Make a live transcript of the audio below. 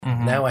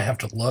Now I have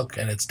to look,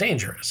 and it's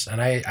dangerous.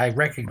 And I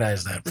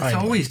recognize that. It's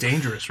always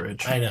dangerous,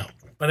 Rich. I know.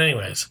 But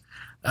anyways,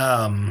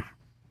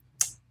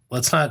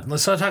 let's not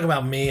talk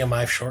about me and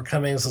my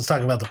shortcomings. Let's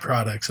talk about the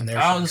products and their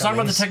shortcomings. Let's talk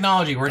about the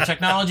technology. We're a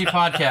technology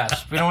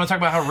podcast. We don't want to talk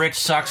about how Rich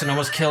sucks and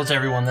almost kills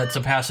everyone that's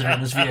a passenger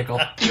in this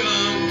vehicle.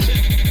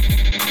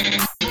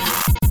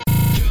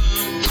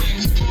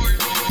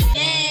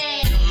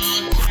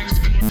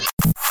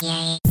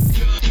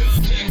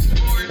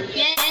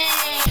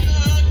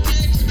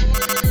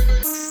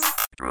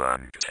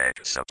 Drunk tech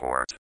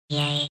support.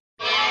 Yay.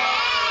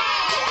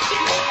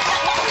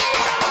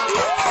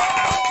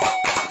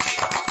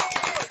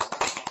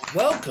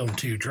 Welcome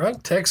to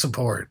Drunk Tech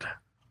Support.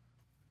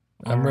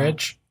 I'm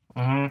Rich.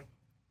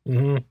 Mm-hmm.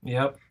 Mm-hmm.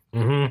 Yep.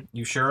 Mm-hmm.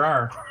 You sure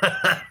are.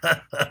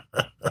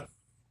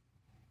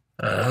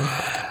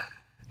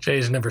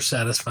 Jay's never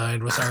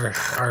satisfied with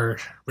our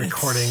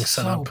recording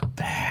setup. So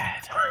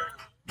bad.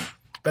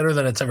 Better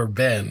than it's ever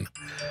been.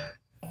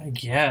 I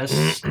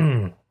guess.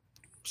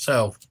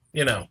 So,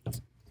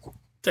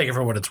 take it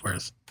for what it's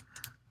worth.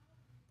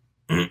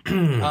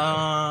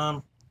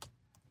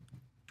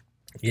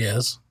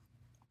 Yes.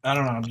 I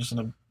don't know. I'm just in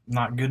a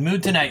not good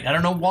mood tonight. I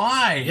don't know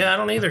why. Yeah, I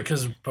don't either,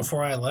 because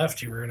before I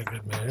left, you were in a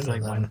good mood. It's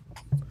like my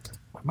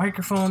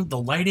microphone, the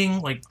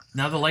lighting,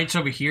 now the light's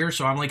over here,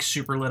 so I'm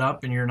super lit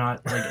up and you're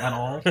not at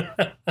all.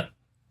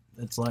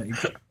 It's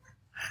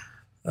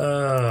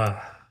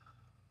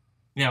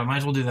yeah, might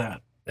as well do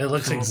that. It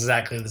looks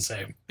exactly the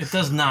same. It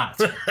does not.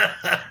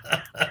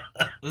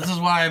 This is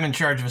why I'm in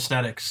charge of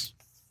aesthetics.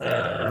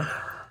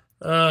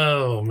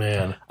 Oh,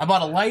 man. I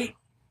bought a light.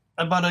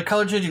 I bought a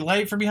color-changing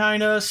light for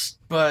behind us,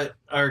 but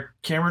our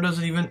camera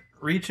doesn't even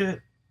reach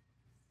it.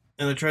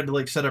 And I tried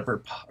to set up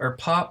our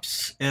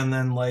pops, and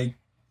then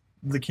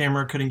the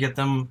camera couldn't get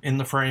them in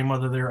the frame,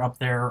 whether they're up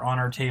there or on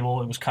our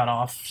table. It was cut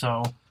off,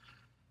 so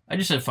I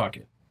just said fuck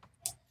it.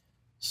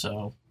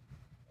 So,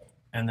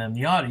 and then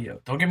the audio.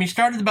 Don't get me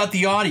started about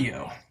the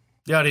audio.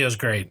 The audio's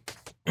great.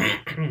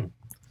 I'm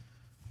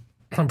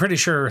pretty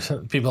sure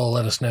people will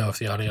let us know if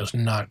the audio's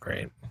not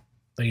great.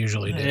 They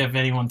usually do. If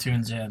anyone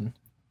tunes in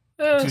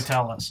to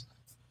tell us.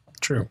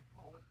 True.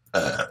 We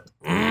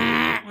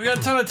got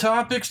a ton of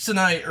topics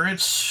tonight,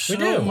 Rich.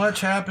 So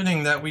much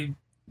happening that we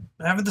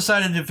haven't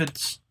decided if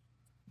it's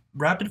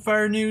rapid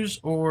fire news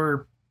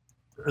or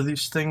are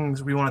these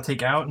things we want to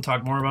take out and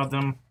talk more about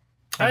them.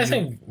 I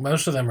think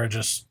most of them are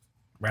just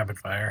rapid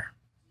fire.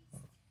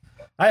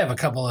 I have a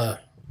couple of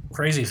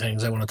crazy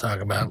things I want to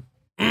talk about.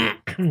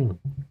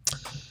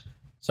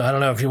 So I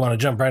don't know if you want to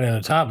jump right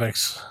into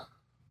topics.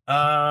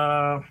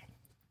 Yeah,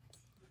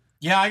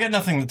 I got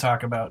nothing to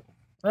talk about.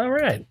 All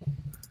right.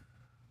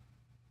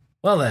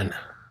 Well then.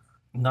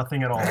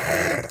 Nothing at all.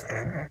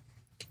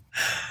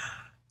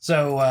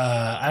 So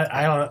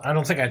I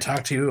don't think I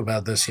talked to you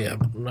about this yet.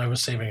 I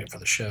was saving it for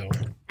the show.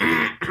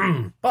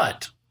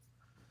 But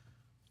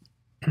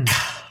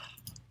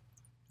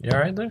you all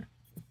right there?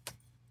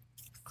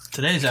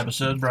 Today's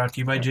episode brought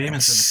to you by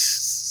Jameson.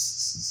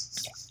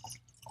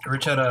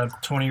 Rich had a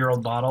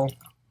 20-year-old bottle,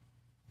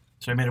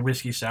 so I made a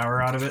whiskey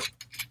sour out of it.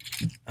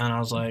 And I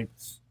was like,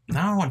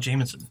 now I want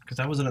Jameson, because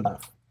that wasn't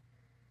enough.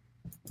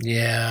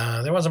 Yeah,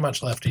 there wasn't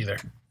much left either.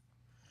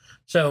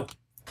 So...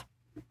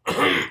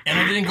 and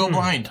I didn't go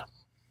blind.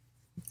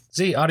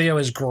 See, audio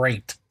is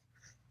great.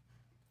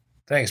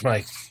 Thanks,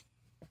 Mike.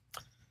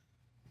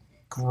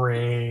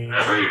 Great.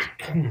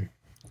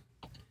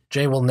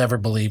 Jay will never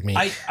believe me.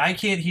 I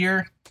can't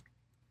hear.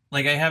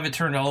 I have it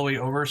turned all the way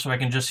over so I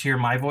can just hear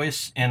my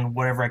voice and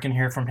whatever I can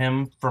hear from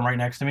him from right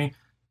next to me.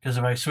 Because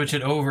if I switch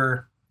it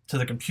over to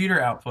the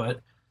computer output,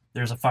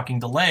 there's a fucking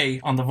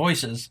delay on the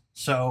voices.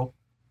 So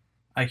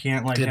I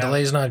can't The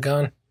delay's not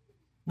gone?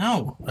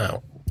 No.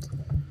 Oh.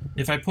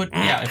 If I put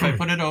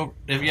it over,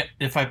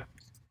 if I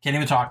can't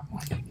even talk.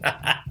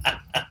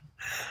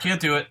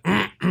 Can't do it.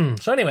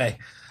 So anyway.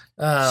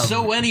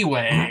 Oh,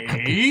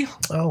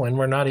 and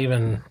we're not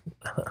even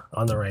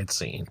on the right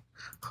scene.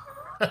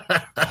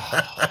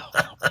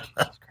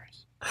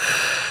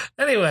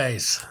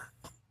 Anyways.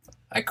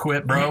 I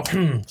quit, bro.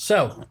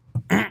 So,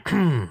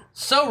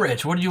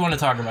 Rich, what do you want to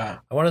talk about?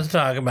 I wanted to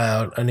talk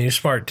about a new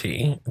smart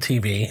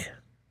TV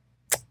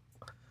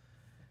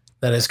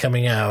that is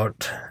coming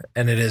out,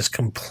 and it is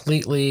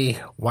completely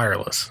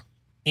wireless.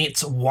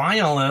 It's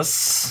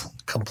wireless.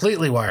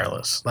 Completely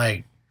wireless.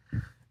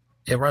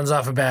 It runs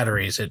off of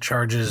batteries. It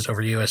charges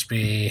over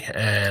USB,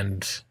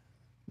 and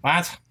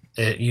what?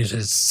 It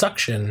uses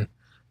suction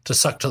to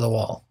suck to the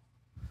wall.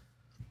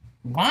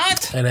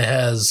 What? And it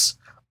has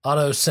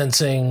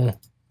auto-sensing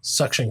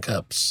suction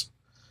cups.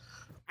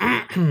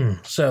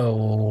 So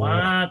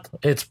what?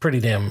 It's pretty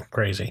damn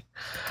crazy.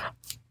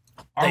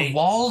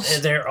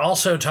 Walls? They're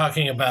also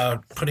talking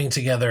about putting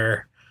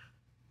together.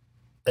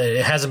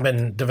 It hasn't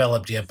been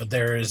developed yet, but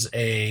there is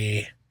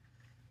a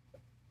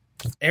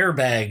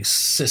airbag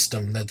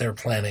system that they're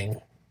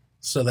planning,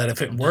 so that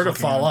if it were to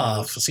fall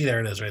off, see, there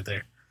it is right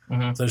there.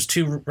 Mm-hmm. Those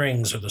two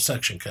rings are the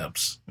suction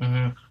cups.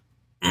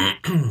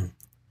 Mm-hmm.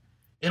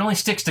 It only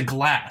sticks to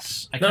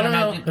glass.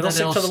 No. It'll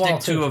stick to the wall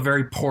to a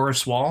very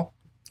porous wall.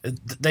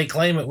 They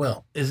claim it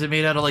will. Is it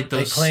made out of like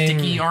those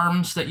sticky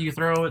arms that you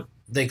throw it?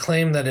 They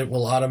claim that it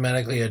will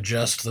automatically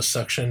adjust the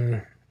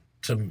suction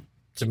to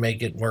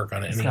make it work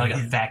on it. It's got like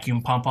a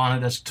vacuum pump on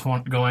it that's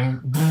going.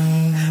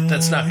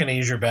 That's not going to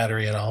use your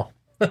battery at all.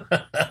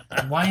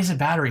 Why is it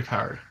battery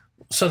powered?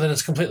 So that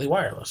it's completely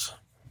wireless.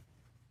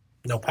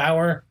 No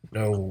power,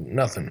 no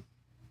nothing.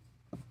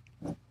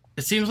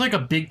 It seems like a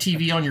big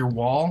TV on your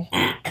wall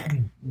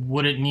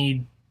wouldn't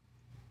need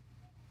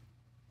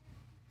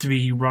to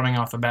be running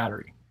off a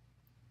battery.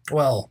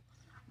 Well,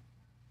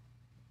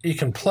 you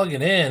can plug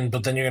it in,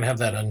 but then you're going to have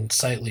that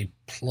unsightly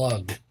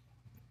plug.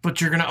 But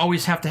you're going to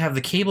always have to have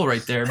the cable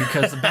right there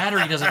because the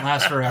battery doesn't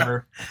last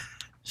forever.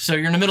 So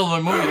you're in the middle of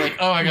a movie like,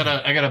 oh, I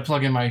gotta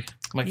plug in my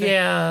thing.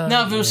 Yeah.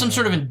 Now, if it was some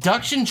sort of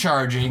induction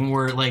charging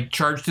where it like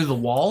charged through the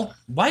wall,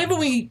 why haven't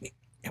we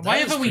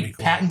cool.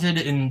 patented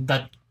and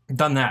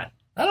done that?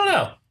 I don't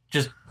know.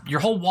 Just your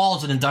whole wall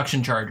is an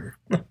induction charger,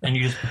 and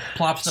you just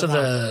plop stuff.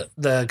 So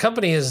the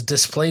company is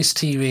Displaced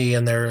TV,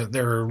 and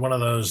they're one of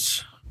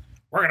those.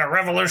 We're gonna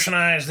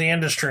revolutionize the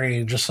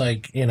industry, just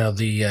like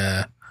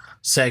the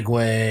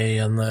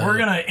Segway and the. We're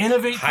gonna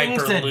innovate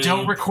things that Hyperloop.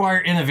 don't require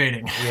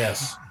innovating.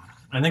 Yes.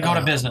 And then go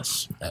to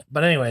business.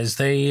 But anyways,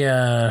 it's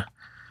a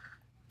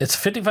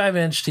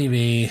 55-inch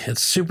TV.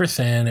 It's super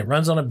thin. It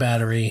runs on a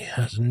battery.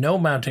 Has no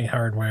mounting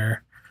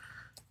hardware,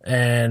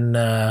 and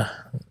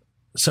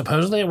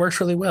supposedly it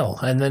works really well.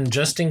 And then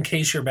just in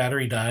case your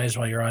battery dies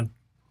while you're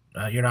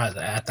not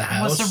at the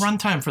house. What's the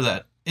runtime for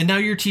that? And now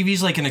your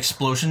TV's like an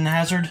explosion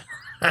hazard.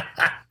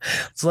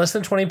 It's less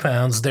than 20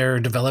 pounds. They're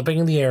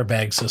developing the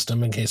airbag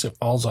system in case it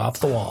falls off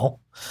the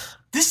wall.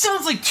 This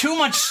sounds like too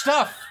much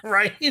stuff,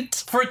 Right?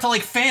 for it to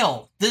like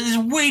fail. There's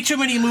way too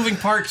many moving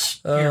parts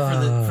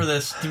here for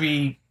this to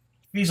be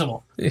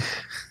feasible. Hey,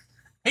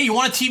 you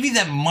want a TV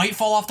that might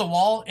fall off the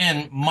wall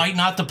and might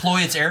not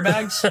deploy its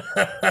airbags?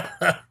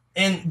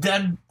 And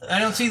that, I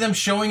don't see them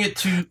showing it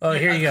to. Oh,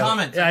 here you go.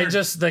 Comment.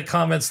 The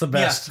comment's the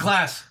best. Yeah,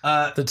 class.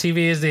 The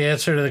TV is the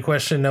answer to the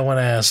question no one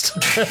asked.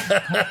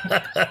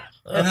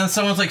 And then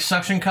someone's like,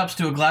 suction cups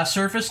to a glass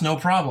surface? No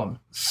problem.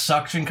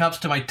 Suction cups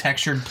to my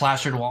textured,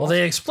 plastered walls? Well,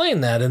 they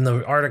explain that in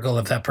the article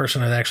if that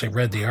person had actually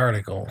read the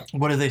article.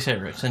 What did they say,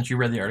 Rich, since you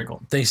read the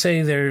article? They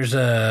say there's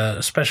a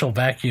special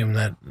vacuum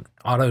that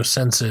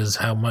auto-senses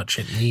how much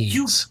it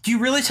needs. Do you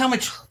realize how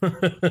much...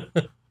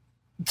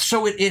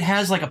 So it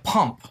has like a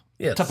pump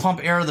Yes. to pump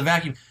air out of the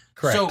vacuum.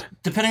 Correct. So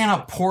depending on how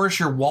porous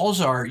your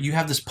walls are, you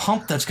have this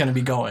pump that's going to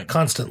be going.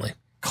 Constantly.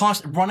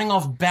 Running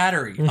off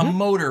battery. A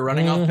motor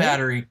running off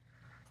battery.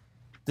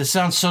 This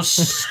sounds so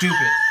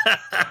stupid.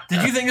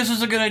 Did you think this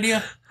was a good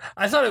idea?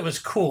 I thought it was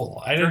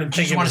cool. I didn't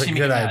think it wanna was a see me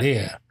good get mad?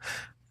 idea.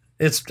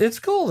 It's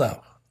cool,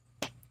 though.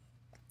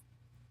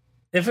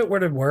 If it were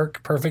to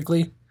work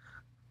perfectly,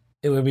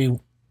 it would be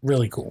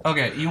really cool.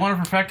 Okay, you want to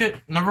perfect it?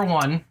 Number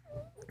one,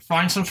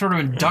 find some sort of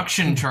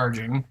induction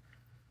charging.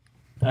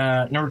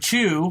 Number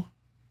two,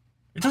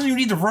 it doesn't even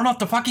need to run off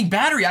the fucking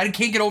battery. I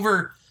can't get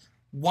over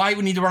why it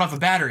would need to run off a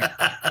battery.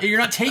 You're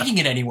not taking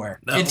it anywhere.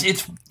 No.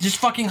 It's just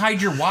fucking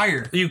hide your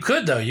wire. You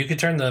could, though. You could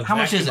turn the How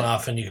much vacuum is it?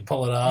 off and you could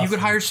pull it off. You could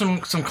hire some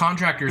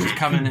contractors to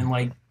come in and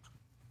like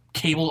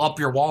cable up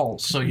your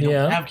walls so you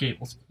don't have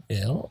cables.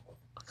 Yeah.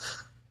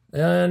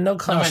 No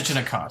cost. No mention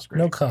of cost. Right?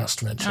 No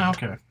cost mentioned. Oh,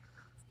 okay.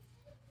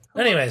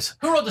 Anyways.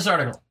 Who wrote this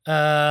article?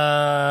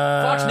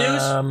 Fox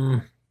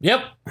News?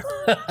 Yep.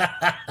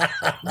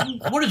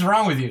 What is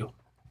wrong with you?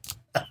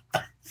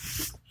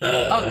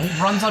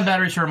 Runs on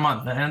batteries for a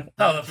month, man.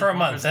 For a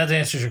month. That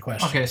answers your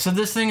question. Okay, so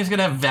this thing is going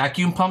to have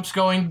vacuum pumps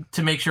going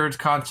to make sure it's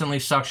constantly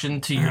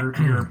suctioned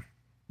to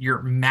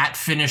your matte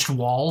finished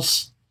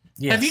walls.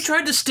 Yes. Have you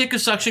tried to stick a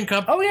suction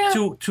cup? Oh, yeah.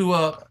 To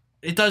a?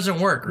 It doesn't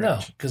work. Rich. No,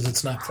 because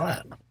it's not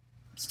flat.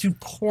 It's too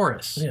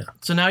porous. Yeah.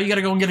 So now you got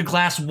to go and get a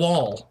glass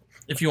wall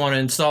if you want to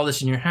install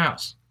this in your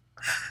house.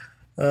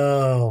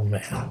 Oh,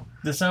 man.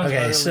 This sounds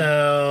Okay, really...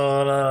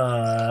 so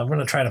I'm going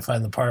to try to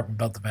find the part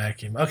about the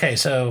vacuum. Okay,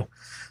 so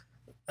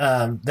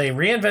they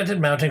reinvented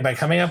mounting by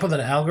coming up with an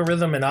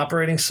algorithm and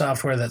operating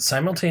software that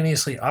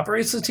simultaneously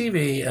operates the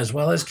TV as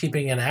well as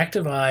keeping an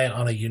active eye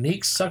on a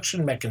unique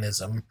suction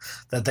mechanism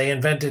that they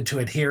invented to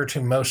adhere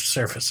to most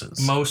surfaces.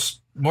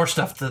 More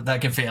stuff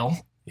that can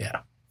fail.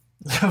 Yeah.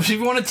 So if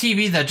you want a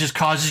TV that just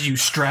causes you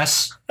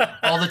stress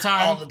all the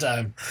time, All the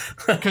time.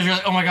 because you're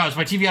like, oh my god, is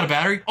my TV out of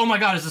battery? Oh my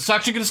god, is the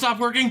suction going to stop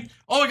working?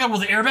 Oh my god, will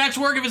the airbags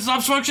work if it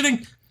stops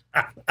functioning?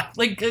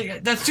 Like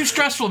that's too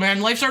stressful, man.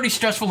 Life's already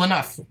stressful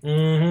enough.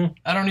 Mm-hmm.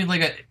 I don't need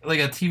like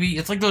a TV.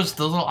 It's like those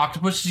little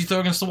octopuses you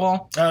throw against the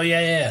wall, Oh,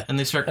 yeah. and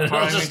they start. And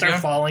it'll just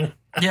start falling.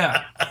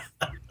 Yeah,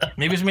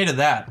 maybe it's made of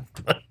that.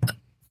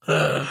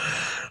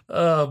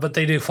 But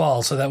they do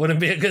fall, so that wouldn't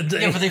be a good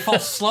thing. Yeah, but they fall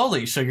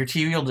slowly, so your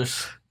TV will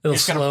just. It'll You're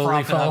just gonna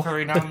slowly prop it up fall.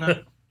 every now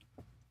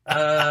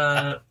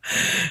and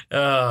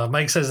then.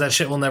 Mike says that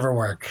shit will never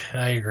work.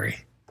 I agree.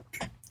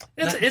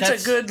 It's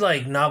That's- a good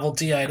like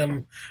novelty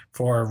item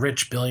for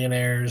rich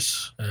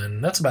billionaires,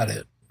 and that's about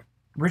it.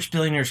 Rich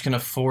billionaires can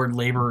afford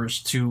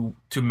laborers to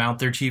mount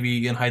their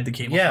TV and hide the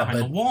cable behind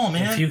the wall,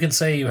 man. If you can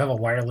say you have a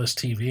wireless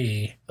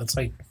TV, that's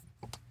like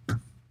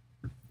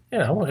You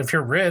know, if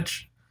you're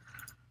rich.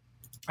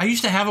 I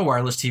used to have a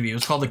wireless TV. It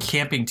was called a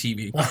camping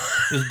TV.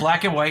 It was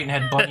black and white and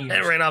had bunny It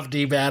ears. ran off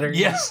D batteries.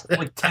 Yes,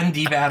 like 10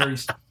 D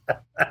batteries.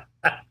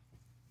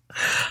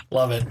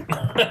 Love it.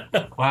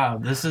 Wow,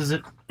 this is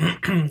it.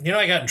 You know,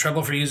 I got in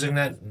trouble for using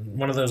that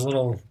one of those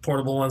little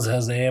portable ones that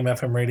has the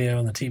AM/FM radio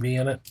and the TV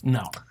in it.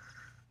 No.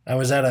 I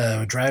was at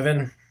a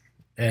drive-in,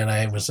 and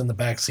I was in the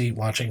back seat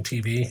watching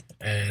TV,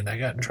 and I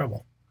got in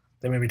trouble.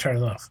 They made me turn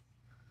it off.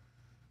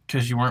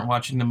 Because you weren't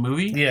watching the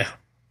movie? Yeah.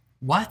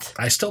 What?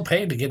 I still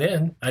paid to get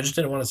in. I just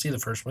didn't want to see the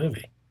first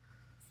movie.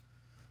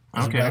 It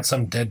was about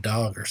some dead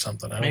dog or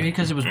something. Maybe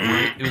because it was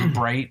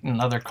bright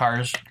and other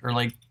cars are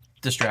like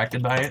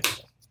distracted by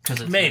it.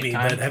 Maybe,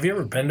 but have you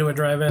ever been to a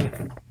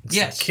drive-in?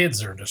 Yes. The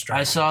kids are distracted.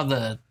 I saw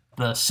the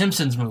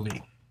Simpsons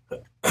movie.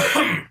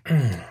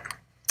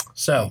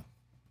 So,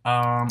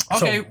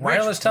 okay,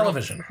 wireless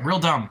television. Real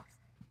dumb.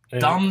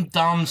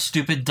 Dumb,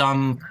 stupid,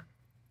 dumb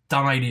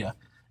idea.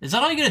 Is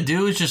that all you're going to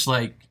do is just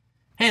like,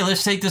 hey,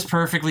 let's take this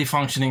perfectly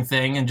functioning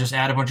thing and just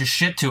add a bunch of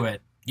shit to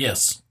it?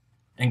 Yes.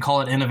 And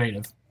call it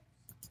innovative?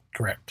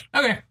 Correct.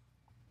 Okay.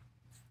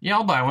 Yeah,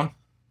 I'll buy one.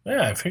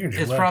 Yeah, I figured you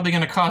would. It's probably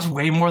going to cost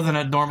way more than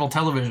a normal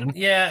television.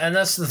 Yeah, and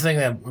that's the thing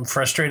that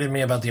frustrated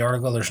me about the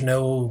article. There's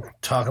no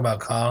talk about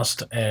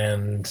cost,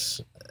 and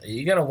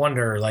you got to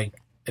wonder, like,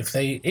 if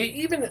they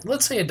even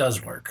let's say it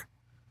does work,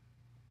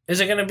 is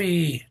it going to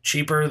be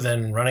cheaper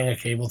than running a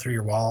cable through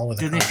your wall with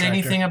a Did they say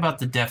anything about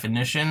the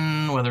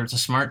definition, whether it's a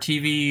smart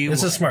TV?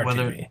 It's a smart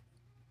TV.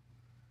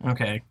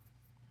 Okay.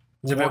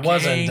 If it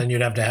wasn't, then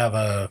you'd have to have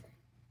a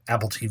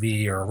Apple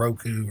TV or a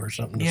Roku or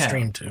something to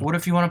stream to. What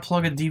if you want to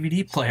plug a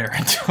DVD player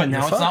into it?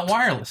 Now it's not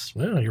wireless.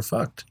 Yeah, you're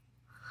fucked.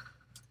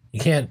 You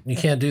can't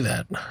do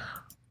that.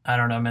 I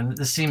don't know, man.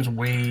 This seems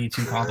way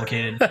too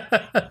complicated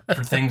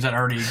for things that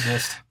already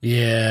exist.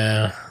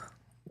 Yeah.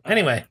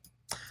 Anyway.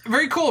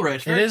 Very cool,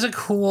 Rich. It is a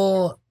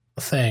cool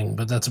thing,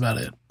 but that's about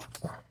it.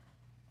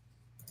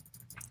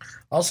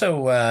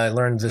 Also, I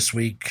learned this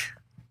week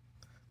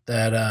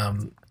that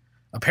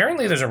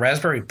apparently there's a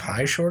Raspberry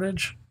Pi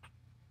shortage.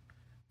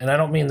 And I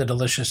don't mean the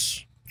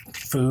delicious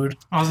food.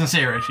 I was going to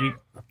say, Richie,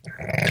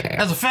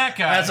 as a fat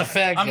guy,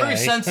 I'm very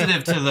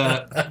sensitive to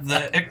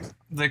the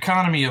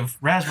economy of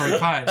Raspberry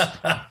Pis.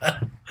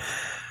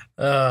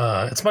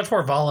 It's much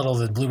more volatile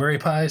than blueberry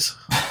pies.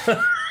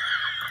 Oh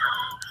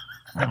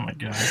my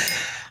god!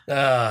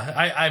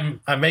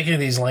 I'm making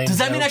these lame. Does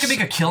that jokes. mean I can make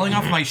a killing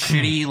off my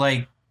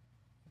shitty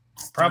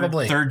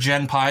probably third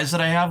gen pies that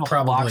I have?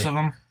 Whole box of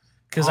them.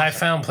 Because I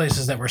found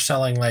places that were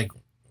selling like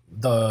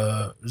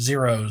the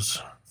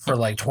zeros for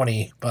like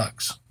 $20,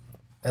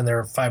 and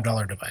they're a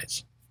 $5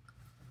 device.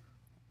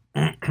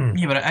 Yeah,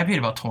 but I paid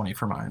about $20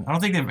 for mine. I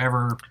don't think they've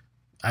ever.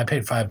 I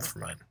paid $5 for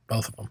mine,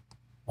 both of them,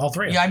 all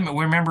three. Yeah, I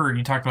remember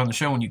you talked about on the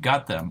show when you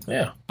got them.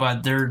 Yeah,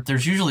 but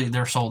there's usually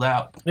they're sold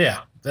out. Yeah,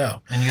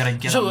 no, and you gotta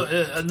get. So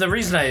the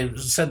reason I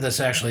said this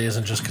actually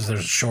isn't just because there's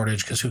a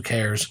shortage, because who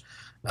cares?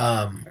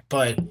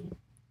 But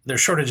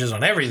there's shortages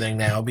on everything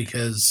now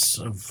because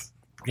of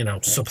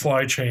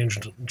supply chain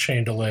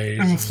delays,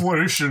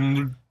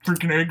 inflation.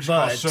 Freaking eggs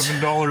cost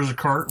 $7 a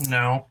carton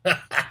now.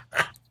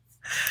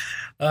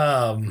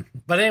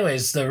 But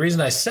anyways, the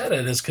reason I said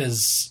it is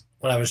because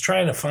when I was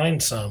trying to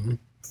find some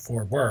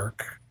for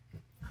work,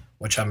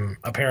 which I'm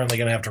apparently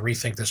going to have to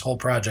rethink this whole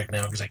project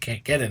now because I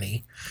can't get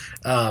any.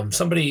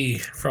 Somebody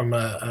from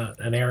a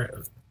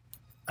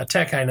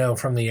tech I know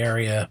from the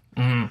area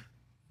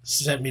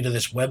sent me to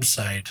this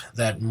website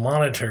that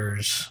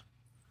monitors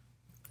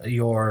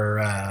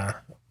your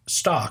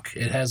stock.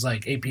 It has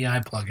like API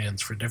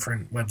plugins for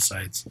different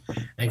websites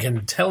and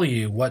can tell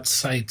you what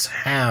sites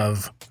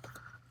have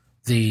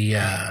the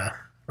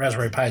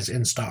Raspberry Pis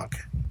in stock.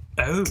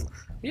 Oh.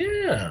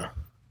 Yeah.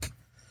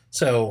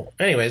 So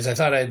anyways, I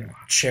thought I'd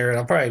share it.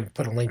 I'll probably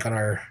put a link on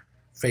our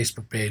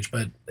Facebook page,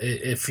 but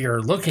if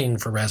you're looking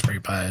for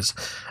Raspberry Pis,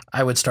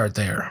 I would start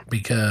there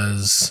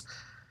because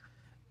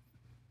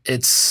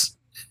it's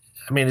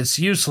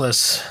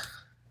useless.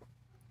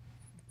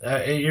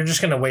 You're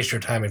just going to waste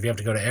your time if you have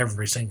to go to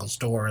every single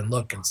store and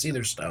look and see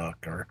their stock,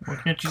 or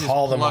can't you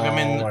call them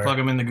plug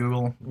them into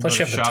Google. Plus,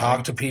 you have to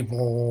talk to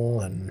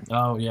people, and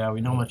oh yeah, we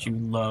know how much you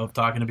love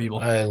talking to people.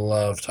 I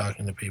love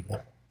talking to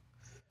people.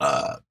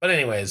 But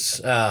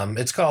anyways,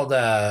 it's called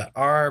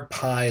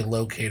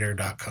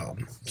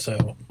rpilocator.com.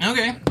 So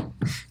okay,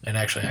 and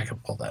actually, I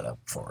could pull that up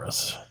for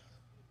us.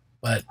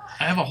 But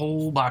I have a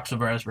whole box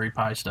of Raspberry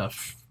Pi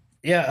stuff.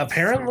 Yeah,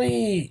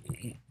 apparently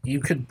you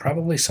could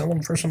probably sell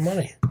them for some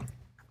money.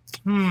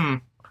 I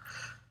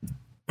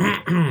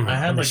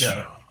had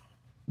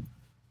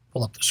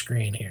pull up the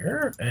screen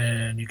here,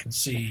 and you can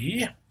see.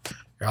 Here,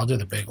 I'll do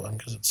the big one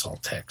because it's all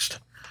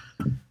text.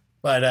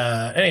 But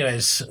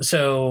anyways,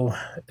 so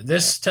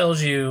this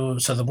tells you.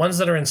 So the ones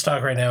that are in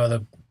stock right now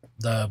are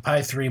the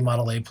Pi 3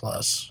 Model A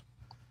Plus,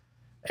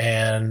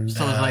 and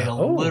so it's like a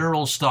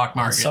literal stock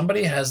market.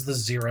 Somebody has the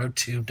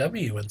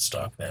 02W in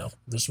stock now.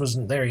 This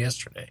wasn't there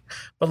yesterday,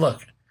 but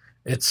look,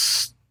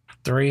 it's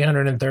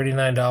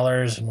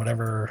 $339 and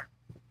whatever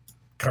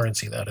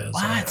currency that is.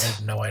 What? I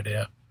have no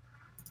idea.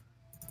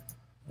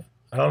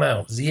 I don't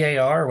know.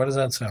 ZAR? What does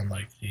that sound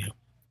like to you?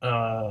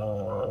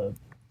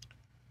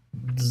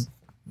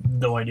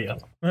 No idea.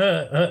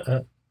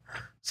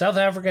 South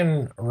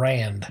African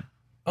Rand.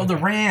 Oh, the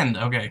Rand.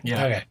 Okay,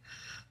 yeah. Okay.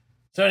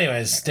 So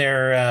anyways,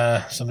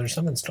 there's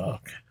some in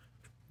stock.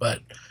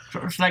 But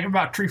So it's like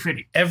about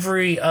 350.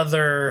 every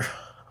other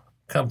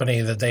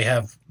company that they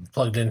have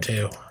plugged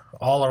into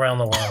all around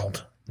the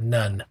world,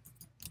 none.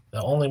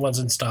 The only ones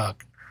in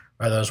stock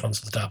are those ones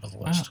at the top of the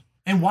list.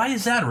 And why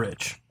is that,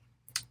 Rich?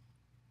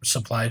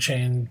 Supply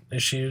chain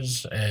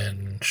issues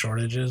and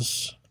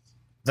shortages.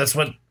 That's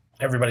what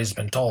everybody's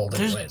been told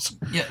anyways.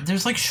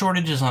 There's like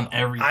shortages on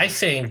everything. I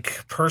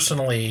think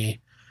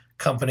personally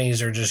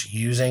companies are just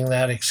using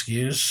that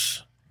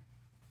excuse.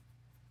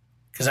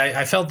 Because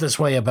I felt this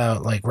way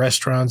about like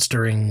restaurants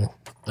during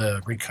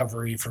the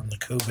recovery from the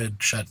COVID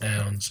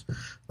shutdowns.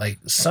 Like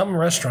some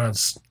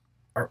restaurants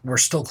were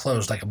still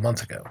closed like a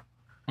month ago.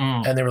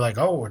 And they were like,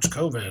 oh, it's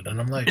COVID. And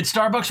I'm like...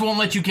 Starbucks won't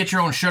let you get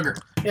your own sugar.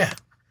 Yeah.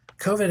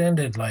 COVID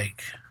ended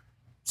like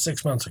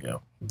 6 months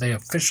ago. They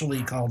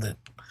officially called it.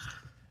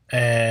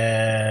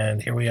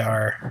 And here we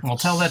are. Well,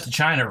 tell that to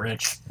China,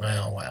 Rich.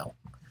 Well.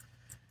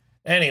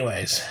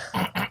 Anyways.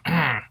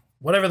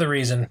 Whatever the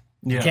reason.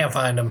 Yeah. You can't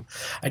find them.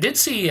 I did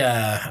see...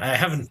 I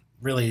haven't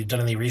really done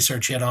any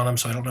research yet on them,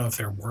 so I don't know if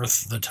they're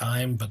worth the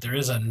time, but there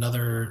is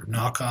another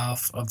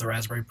knockoff of the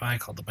Raspberry Pi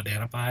called the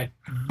Banana Pi.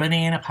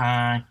 Banana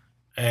Pi.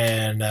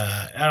 And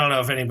I don't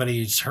know if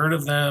anybody's heard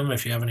of them.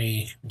 If you have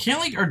any,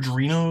 can't like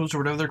Arduinos or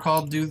whatever they're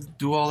called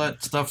do all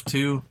that stuff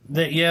too?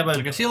 Yeah, but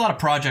like I see a lot of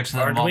projects.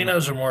 That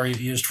Arduinos are more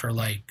used for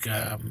like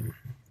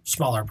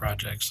smaller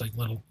projects, like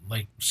little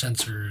like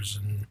sensors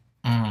and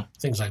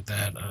things like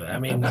that. I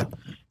mean,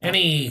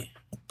 any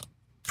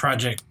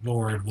project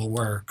board will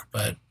work,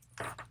 but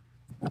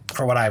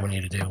for what I would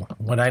need to do,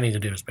 what I need to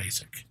do is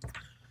basic.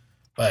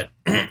 But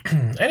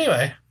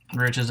anyway,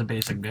 Rich is a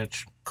basic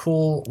bitch.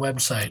 Cool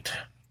website.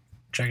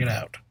 Check it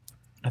out.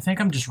 I think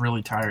I'm just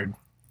really tired.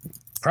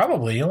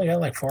 Probably. You only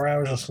got like 4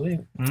 hours of sleep.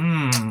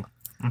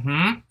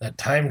 That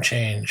time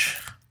change.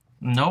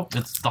 Nope,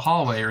 it's the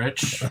hallway,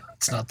 Rich.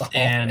 It's not the hallway.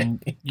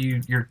 And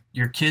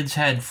your kids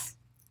had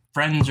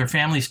friends or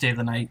family stay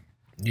the night.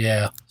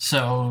 Yeah.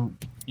 So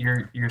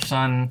your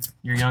son,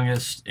 your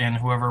youngest, and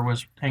whoever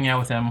was hanging out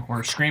with them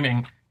were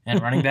screaming and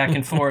running back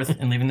and forth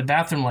and leaving the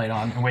bathroom light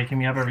on and waking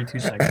me up every 2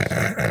 seconds.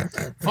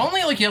 If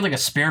only like you had like a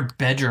spare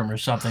bedroom or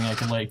something, I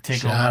could like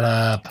take over,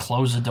 up.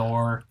 Close the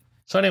door.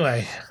 So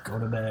anyway, go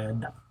to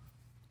bed.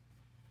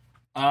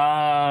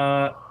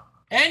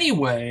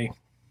 Anyway,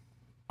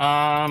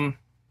 we're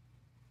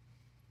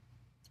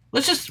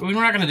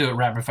not going to do it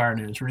rapid fire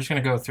news. We're just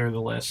going to go through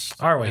the list.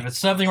 Are we? If it's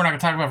something we're not going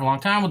to talk about for a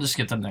long time, we'll just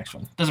skip to the next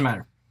one. Doesn't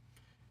matter.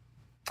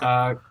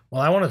 Well,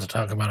 I wanted to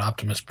talk about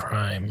Optimus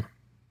Prime.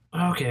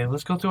 Okay,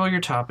 let's go through all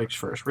your topics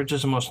first. Rich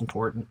is the most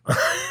important.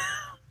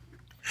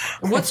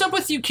 What's up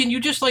with you? Can you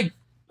just like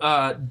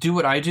do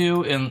what I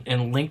do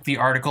and link the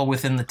article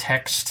within the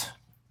text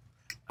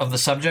of the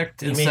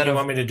subject instead of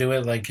want me to do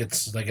it like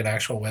it's like an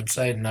actual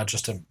website and not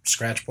just a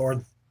scratch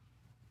board?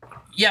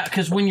 Yeah,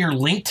 because when your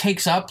link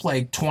takes up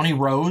like 20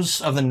 rows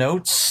of the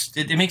notes,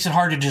 it makes it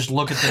hard to just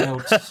look at the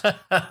notes.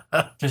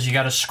 Because you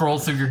got to scroll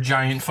through your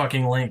giant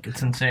fucking link.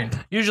 It's insane.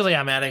 Usually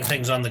I'm adding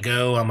things on the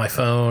go on my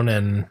phone,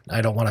 and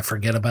I don't want to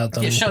forget about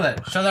them. Yeah, show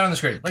that on the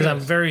screen. Because I'm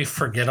very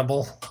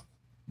forgettable.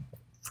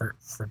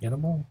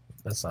 Forgettable?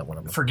 That's not what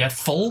I'm looking for.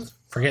 Forgetful?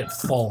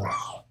 Forgetful.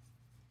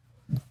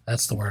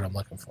 That's the word I'm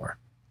looking for.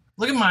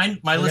 Look at mine.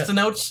 My list of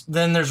notes.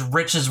 Then there's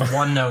Rich's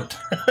one note.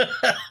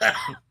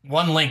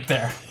 One link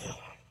there.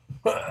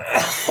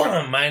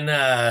 Mine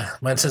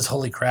says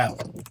holy crap.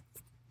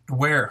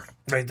 Where?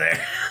 Right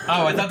there.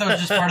 Oh, I thought that was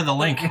just part of the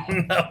link.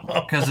 No.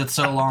 Because it's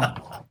so long.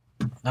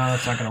 No,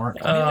 that's not going to work.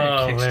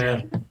 Oh,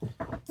 man.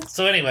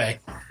 So anyway.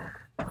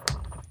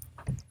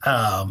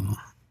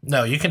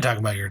 No, you can talk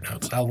about your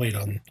notes. I'll wait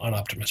on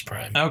Optimus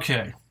Prime.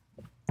 Okay.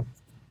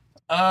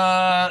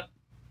 I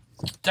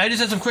just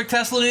had some quick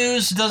Tesla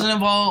news. It doesn't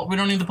involve... We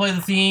don't need to play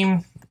the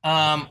theme.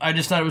 I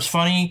just thought it was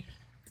funny.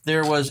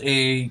 There was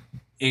a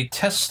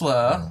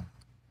Tesla...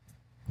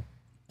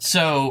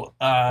 So,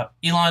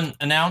 Elon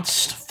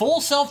announced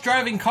full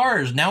self-driving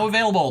cars now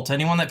available to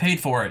anyone that paid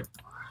for it.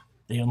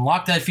 They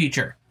unlocked that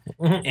feature.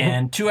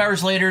 And 2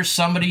 hours later,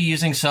 somebody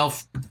using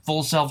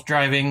full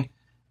self-driving,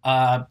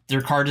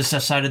 their car just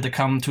decided to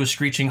come to a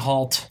screeching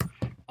halt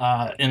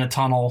in a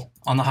tunnel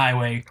on the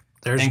highway.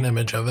 There's an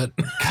image of it.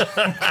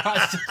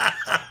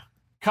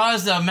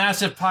 caused a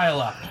massive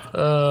pileup.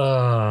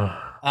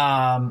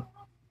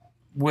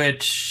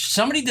 Which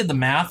somebody did the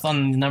math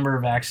on the number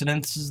of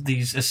accidents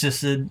these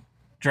assisted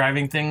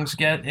driving things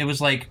get. It was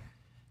like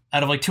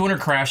out of like 200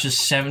 crashes,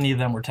 70 of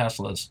them were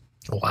Teslas.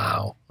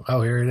 Wow.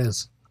 Oh, here it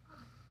is.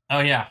 Oh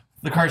yeah,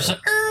 the car's like,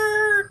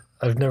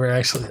 I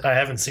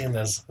haven't seen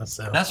this.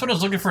 So. That's what I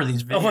was looking for,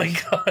 these videos. Oh my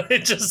god,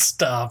 it just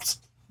stopped.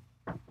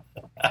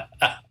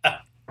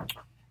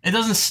 It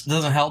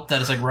doesn't help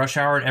that it's like rush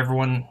hour and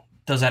everyone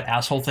does that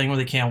asshole thing where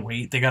they can't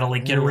wait. They gotta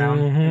like get around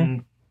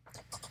and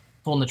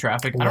pull in the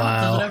traffic. I don't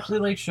know, does it actually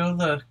like show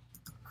the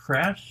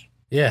crash?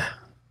 Yeah.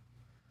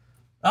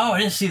 Oh, I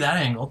didn't see that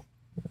angle.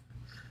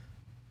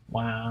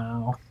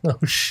 Wow. Oh,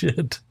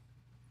 shit.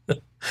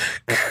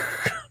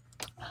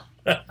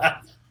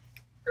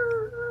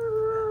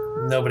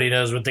 Nobody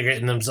knows what they're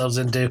getting themselves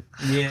into.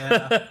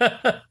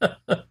 Yeah.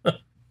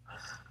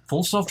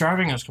 Full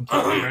self-driving is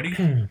completely ready.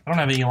 I don't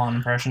have an Elon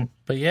impression.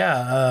 But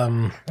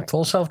yeah,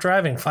 full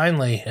self-driving,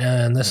 finally.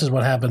 And this is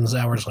what happens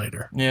hours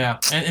later. Yeah.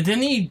 And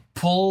didn't he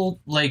pull,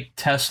 like,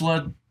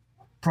 Tesla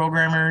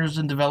programmers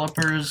and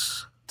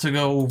developers to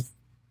go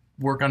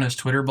work on his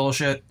Twitter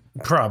bullshit?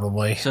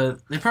 Probably. So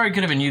they probably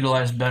could have been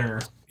utilized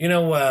better. You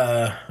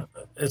know,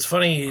 it's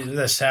funny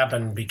this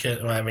happened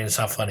because, well, I mean, it's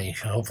not funny.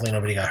 Hopefully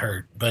nobody got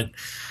hurt. But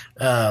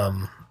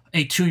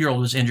A 2-year-old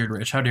was injured,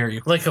 Rich. How dare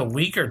you? like a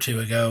week or two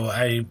ago,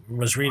 I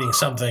was reading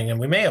something, and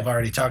we may have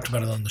already talked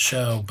about it on the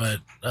show, but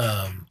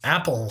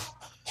Apple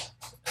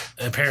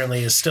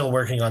apparently is still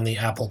working on the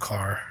Apple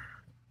car.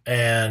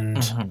 And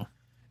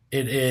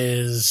it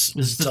is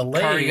This is the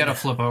delayed. car you got to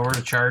flip over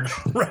to charge.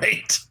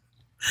 Right.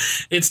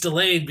 It's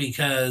delayed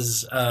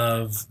because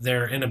of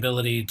their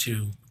inability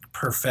to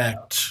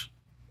perfect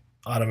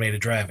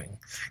automated driving.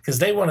 Because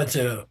they wanted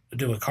to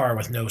do a car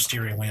with no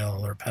steering wheel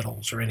or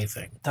pedals or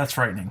anything. That's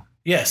frightening.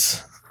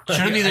 Yes.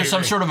 Shouldn't be I there some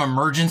agree. sort of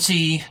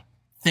emergency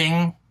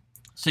thing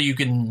so you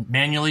can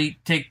manually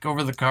take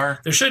over the car?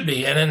 There should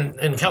be. And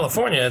in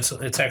California,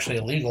 it's actually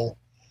illegal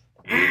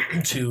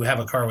to have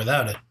a car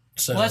without it.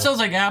 So Well, that sounds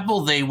like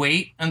Apple. They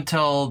wait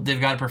until they've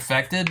got it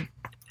perfected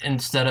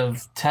instead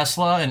of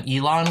Tesla and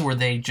Elon, where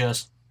they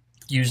just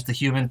use the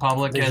human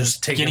public they as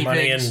just take your guinea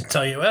money pigs. and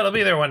tell you, well, it'll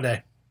be there one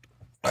day.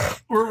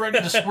 We're ready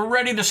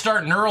to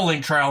start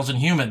Neuralink trials in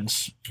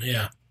humans.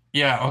 Yeah.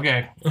 Yeah.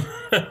 Okay.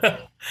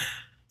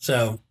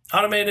 So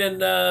automated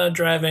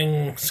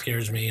driving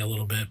scares me a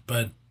little bit,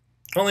 but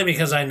only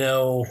because I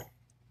know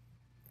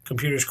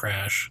computers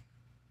crash.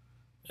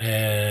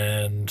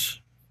 And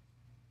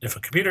if a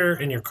computer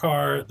in your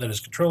car that is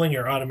controlling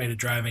your automated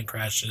driving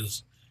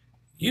crashes,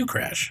 you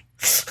crash.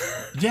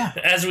 Yeah.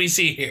 As we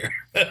see here.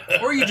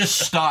 Or you just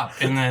stop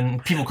and then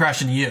people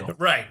crash into you.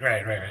 Right.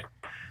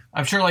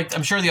 I'm sure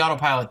the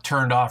autopilot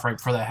turned off right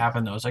before that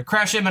happened though. It's like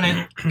crash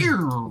imminent.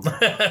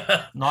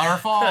 Not our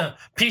fault.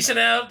 Piecing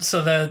out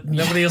so that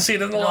nobody will see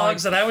it in the They're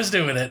logs that I was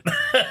doing it.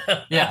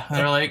 Yeah.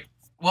 They're like,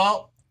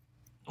 well,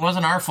 it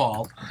wasn't our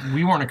fault.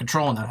 We weren't in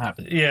control when that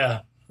happened.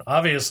 Yeah.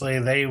 Obviously,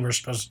 they were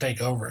supposed to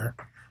take over.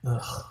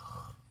 Ugh.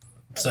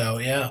 So,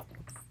 yeah.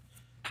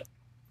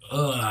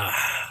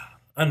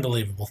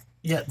 Unbelievable.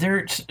 Yeah,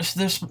 they're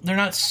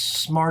not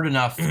smart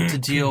enough to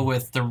deal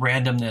with the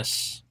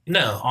randomness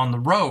No. on the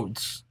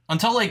roads.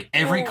 Until like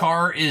every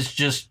car is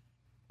just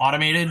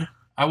automated,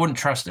 I wouldn't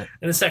trust it.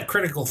 And it's that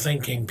critical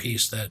thinking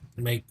piece that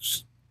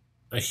makes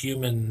a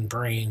human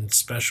brain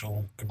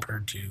special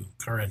compared to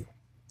current.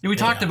 Yeah, we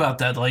talked Yeah. about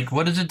that. Like,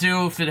 what does it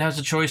do if it has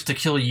a choice to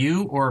kill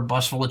you or a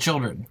bus full of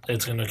children?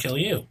 It's going to kill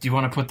you. Do you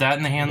want to put that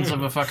in the hands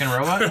of a fucking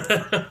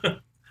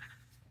robot?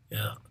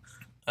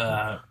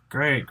 Yeah.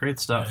 Great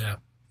stuff. Yeah.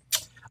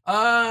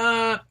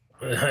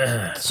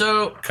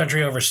 So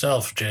Country over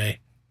self, Jay.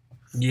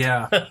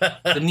 yeah,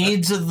 the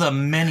needs of the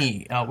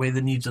many outweigh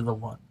the needs of the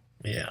one.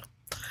 Yeah.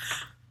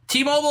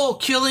 T-Mobile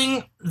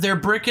killing their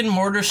brick and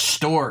mortar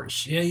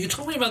stores. Yeah, you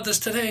told me about this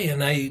today,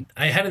 and I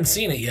hadn't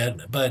seen it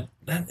yet, but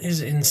that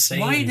is insane.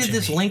 Why did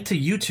this me. link to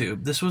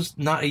YouTube? This was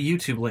not a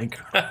YouTube link.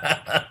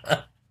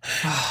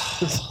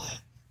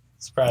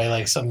 It's probably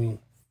like some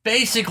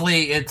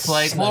Basically, it's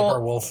like, Sniper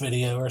well, Wolf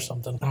video or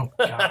something. oh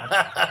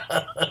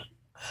god.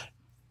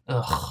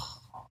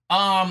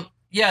 Ugh.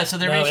 Yeah, so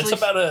they're No, basically.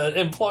 it's about an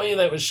employee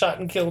that was shot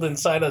and killed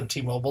inside a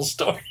T-Mobile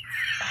store.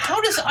 How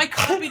does I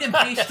copied and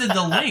pasted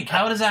the link?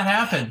 How does that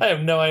happen? I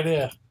have no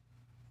idea.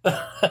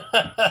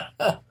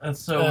 That's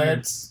so weird.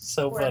 It's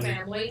so Poor funny.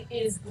 family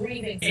is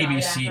grieving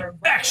ABC after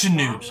Action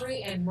violent News.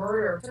 robbery and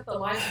murder took the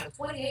life of a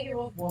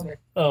 28-year-old woman.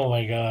 Oh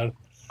my god.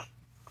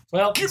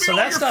 Well, Give so me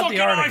all that's your not the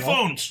fucking article.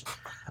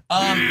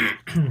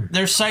 iPhones.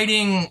 They're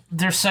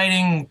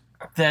citing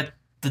that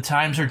the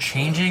times are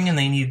changing and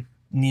they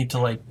need to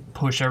like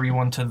push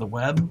everyone to the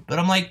web. But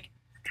I'm like,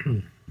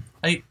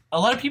 a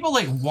lot of people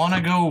like want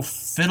to go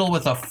fiddle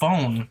with a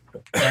phone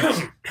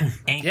that's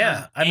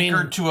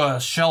anchored to a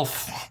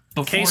shelf.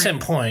 Case in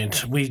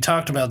point, we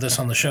talked about this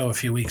on the show a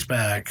few weeks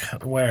back,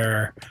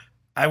 where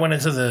I went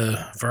into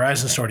the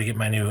Verizon store to get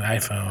my new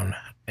iPhone,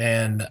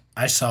 and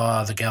I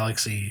saw the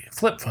Galaxy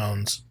flip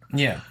phones,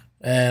 Yeah.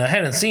 and I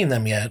hadn't seen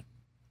them yet.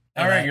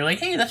 All right, you're like,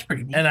 hey, that's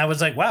pretty neat. And I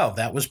was like, wow,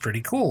 that was pretty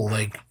cool.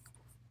 Like,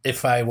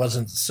 if I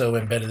wasn't so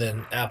embedded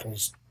in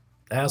Apple's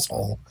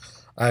asshole,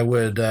 I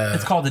would...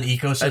 It's called an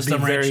ecosystem, I'd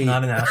be Rich, very-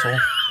 not an asshole.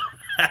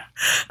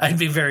 I'd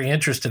be very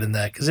interested in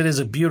that, because it is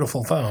a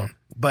beautiful phone.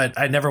 But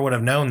I never would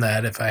have known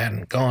that if I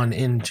hadn't gone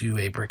into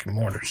a brick and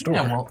mortar store.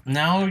 Yeah, well,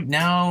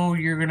 now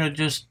you're going to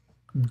just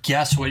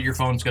guess what your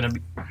phone's going to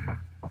be.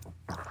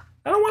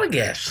 I don't want to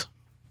guess.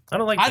 I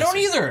don't like I don't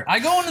guessing. either. I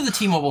go into the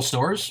T-Mobile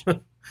stores.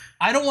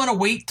 I don't want to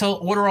wait to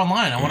order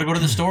online. I want to go to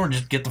the store and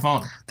just get the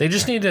phone. They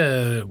just need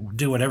to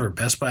do whatever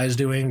Best Buy is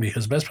doing,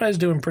 because Best Buy is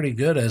doing pretty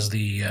good as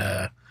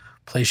the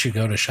place you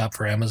go to shop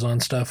for Amazon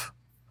stuff.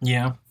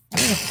 Yeah.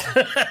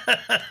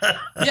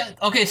 Yeah.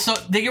 Okay. So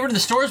they get rid of the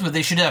stores, but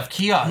they should have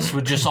kiosks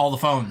with just all the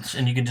phones,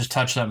 and you can just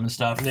touch them and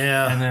stuff.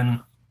 Yeah. And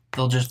then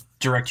they'll just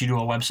direct you to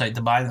a website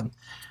to buy them.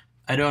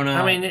 I don't know.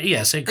 I mean,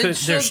 yes, it could.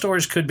 It's Their so-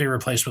 stores could be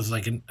replaced with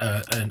like an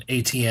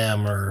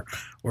ATM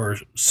or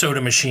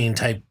soda machine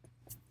type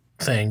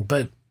thing,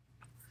 but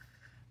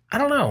I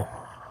don't know.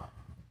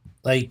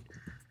 Like,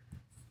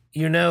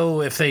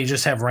 if they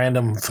just have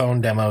random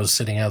phone demos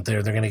sitting out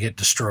there, they're going to get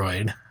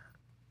destroyed.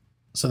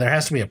 So there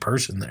has to be a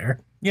person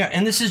there. Yeah,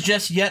 and this is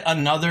just yet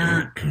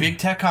another big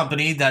tech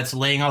company that's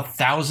laying off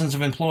thousands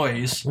of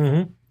employees.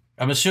 Mm-hmm.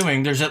 I'm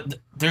assuming there's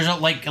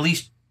like at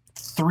least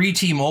 3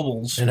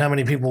 T-Mobiles. And how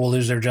many people will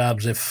lose their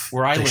jobs if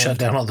Where I they live. shut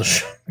down all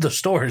the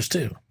stores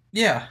too?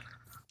 Yeah.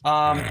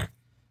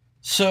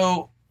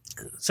 So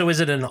So is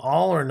it an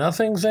all or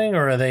nothing thing,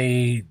 or are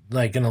they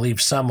like going to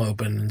leave some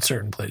open in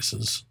certain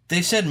places?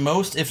 they said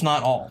most, if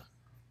not all.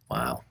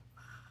 Wow.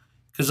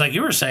 Because like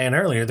you were saying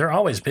earlier, they're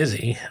always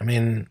busy. I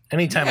mean,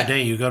 any time of Yeah.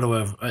 day you go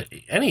to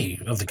any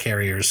of the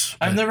carriers.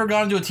 I've never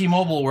gone to a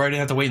T-Mobile where I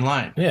didn't have to wait in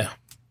line. Yeah.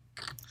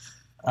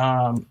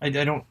 I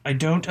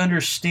don't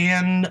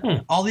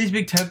understand. All these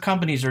big tech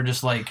companies are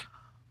just like,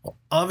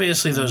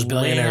 Obviously, those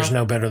billionaires Laying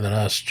know better than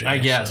us, Jay, I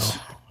guess. so,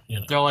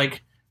 They're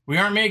like, we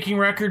aren't making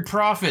record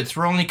profits.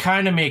 We're only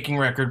kind of making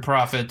record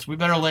profits. We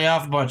better lay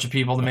off a bunch of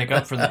people to make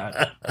up for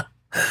that.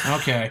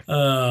 Okay.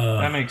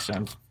 That makes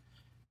sense.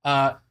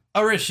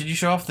 Rich, did you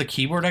show off the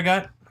keyboard I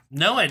got?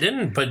 No, I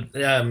didn't. But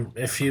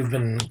if you've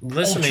been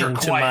listening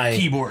Ultra to quiet my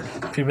keyboard.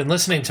 if you've been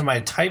listening to my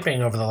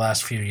typing over the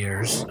last few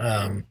years,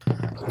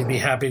 you'd be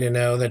happy to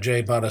know that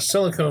Jay bought a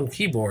silicone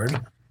keyboard,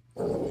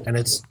 and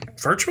it's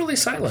virtually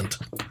silent.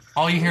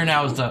 All you hear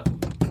now is the.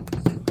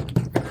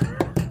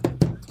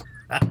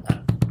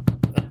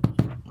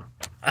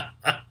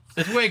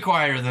 It's way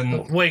quieter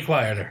than. Way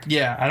quieter.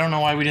 Yeah, I don't know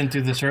why we didn't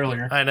do this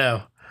earlier. I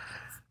know.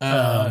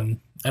 And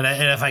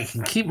if I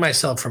can keep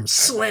myself from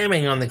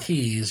slamming on the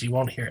keys, you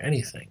won't hear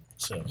anything.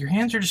 So Your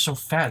hands are just so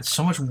fat.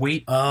 So much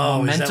weight,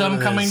 Oh, is that momentum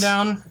what it coming is?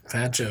 down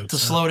fat jokes. to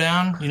slow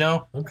down.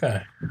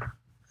 Okay.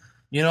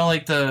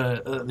 Like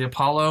the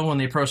Apollo when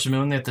they approach the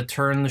moon, they have to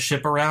turn the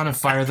ship around and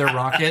fire their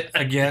rocket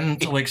again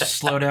to like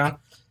slow down.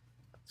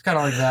 It's kind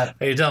of like that.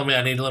 Are you telling me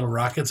I need little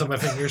rockets on my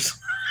fingers?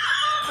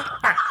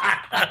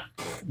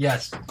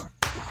 Yes.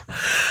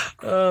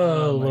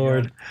 Oh, my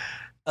Lord.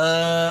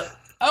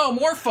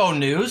 More phone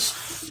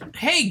news.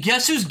 Hey,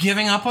 guess who's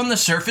giving up on the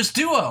Surface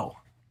Duo?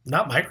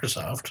 Not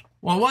Microsoft.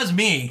 Well, it was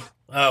me,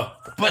 Oh.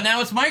 but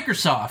now it's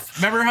Microsoft.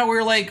 Remember how we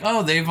were like,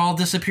 oh, they've all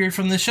disappeared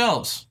from the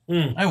shelves?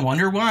 I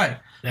wonder why.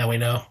 Now we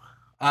know.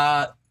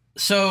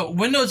 So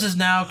Windows is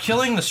now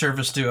killing the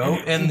Surface Duo,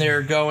 and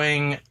they're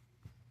going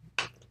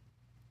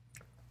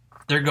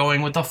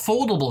with a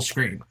foldable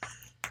screen.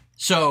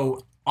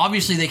 So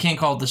obviously they can't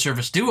call it the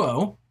Surface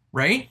Duo,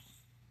 right?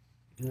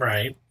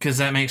 Right. Because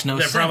that makes no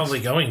They're sense. probably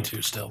going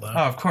to still, though.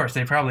 Oh, of course,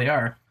 they probably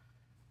are.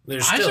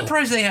 There's I'm still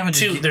surprised they haven't.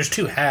 there's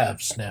 2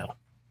 halves now.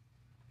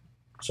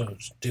 So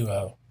it's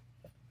Duo.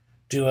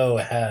 Duo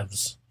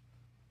halves.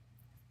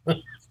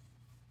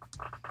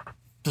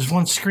 There's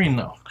one screen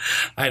though.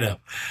 I know.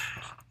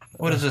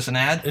 What is this? An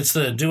ad? It's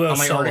the Duo On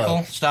my Solo.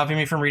 article, stopping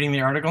me from reading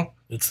the article.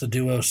 It's the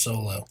Duo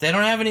Solo. They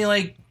don't have any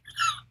like.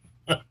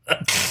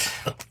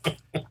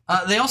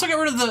 They also got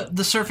rid of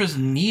the Surface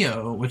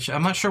Neo, which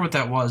I'm not sure what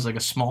that was, like a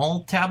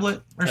small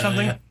tablet or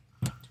something.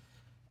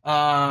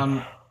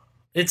 Yeah.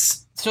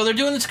 It's So they're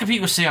doing this to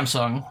compete with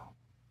Samsung,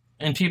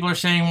 and people are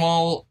saying,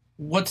 well,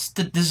 this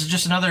is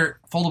just another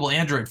foldable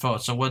Android phone,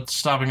 so what's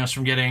stopping us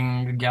from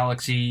getting a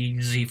Galaxy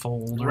Z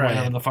Fold or Right.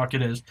 whatever the fuck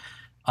it is?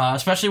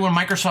 Especially when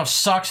Microsoft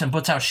sucks and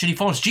puts out shitty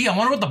phones. Gee, I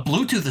wonder what the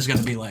Bluetooth is going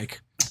to be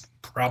like.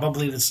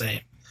 probably the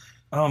same.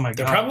 Oh my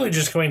They're god. probably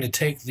just going to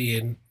take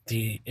the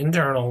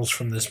internals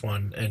from this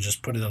one and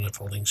just put it on a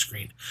folding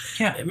screen.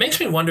 Yeah. It makes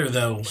me wonder,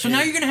 though. So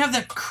now you're going to have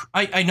that.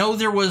 I know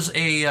there was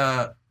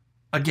a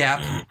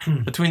gap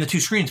between the 2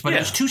 screens, but Yeah.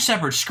 it was 2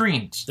 separate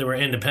screens. They were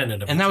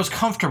independent of And that was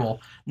comfortable.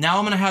 Now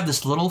I'm going to have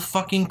this little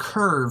fucking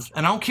curve,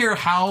 and I don't care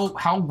how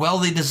well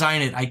they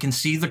design it. I can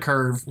see the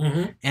curve,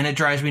 Mhm. and it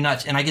drives me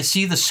nuts. And I can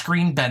see the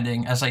screen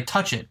bending as I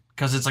touch it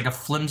because it's like a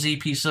flimsy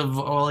piece of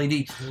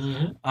OLED.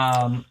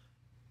 Mhm.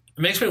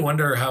 It makes me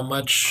wonder how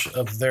much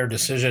of their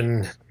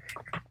decision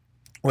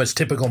was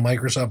typical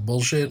Microsoft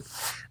bullshit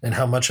and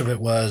how much of it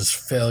was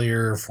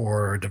failure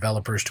for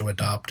developers to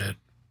adopt it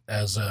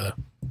as a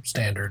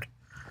standard.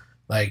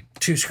 Like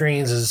 2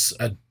 screens is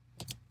a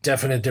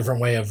definite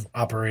different way of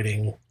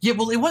operating. Yeah,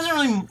 well, it wasn't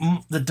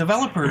really the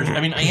developers. I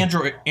mean,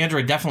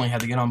 Android definitely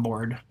had to get on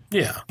board,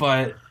 Yeah,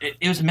 but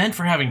it was meant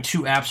for having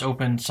 2 apps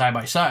open side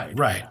by side.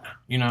 right.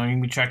 You know, you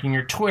can be checking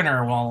your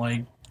Twitter while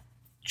like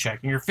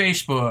checking your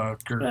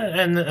Facebook, or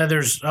And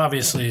there's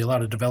obviously a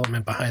lot of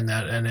development behind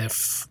that. And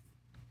if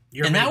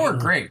you're and that making-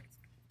 worked great.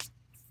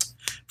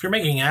 if you're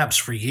making apps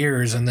for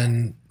years and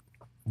then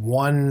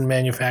one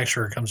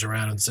manufacturer comes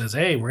around and says,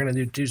 hey, we're going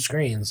to do 2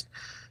 screens,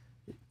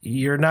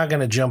 you're not going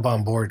to jump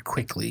on board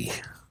quickly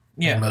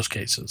Yeah. in most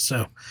cases.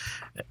 So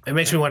it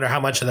makes me wonder how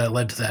much of that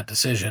led to that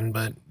decision,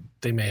 but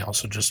they may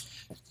also just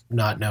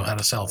not know how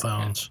to sell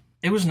phones.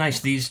 It was nice.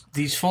 These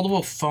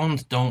foldable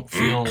phones don't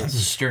feel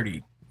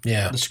sturdy.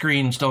 Yeah. The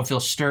screens don't feel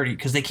sturdy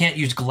because they can't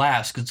use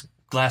glass. Because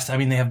glass, I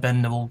mean, they have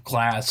bendable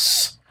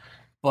glass,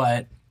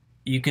 but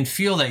you can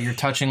feel that you're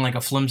touching like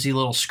a flimsy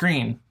little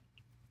screen.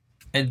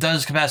 It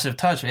does capacitive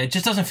touch. It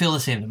just doesn't feel the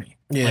same to me.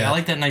 Yeah. Like, I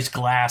like that nice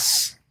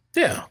glass.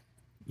 Yeah.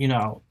 You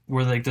know,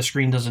 where like the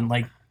screen doesn't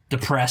like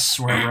depress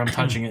wherever I'm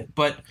touching it.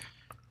 But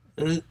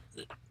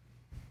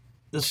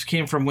this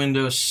came from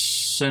Windows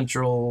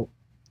Central.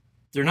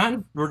 They're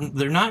not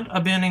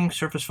abandoning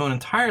Surface Phone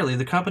entirely.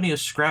 The company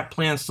has scrapped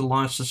plans to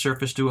launch the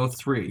Surface Duo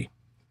 3.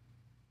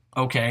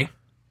 Okay.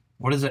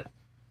 What is it?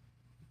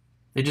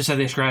 They just said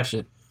they scratched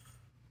it.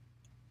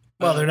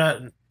 Well, they're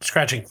not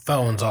scratching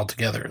phones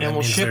altogether. And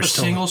will ship a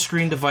single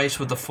screen device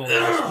with a full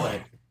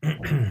display.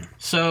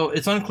 So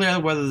it's unclear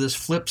whether this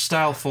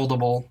flip-style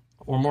foldable,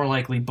 or more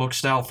likely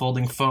book-style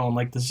folding phone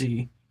like the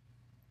Z.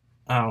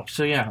 Oh,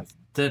 so yeah.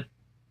 I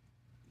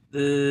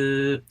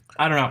don't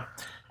know.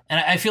 And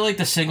I feel like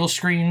the single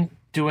screen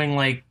doing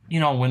like, you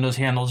know, Windows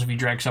handles if you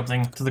drag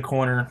something to the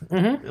corner.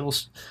 Mm-hmm.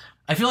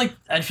 I feel like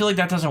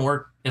that doesn't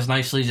work as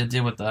nicely as it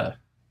did with the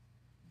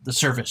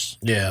Surface.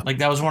 Yeah. Like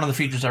that was one of the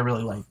features I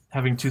really liked,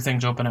 having two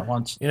things open at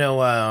once. You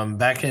know,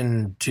 back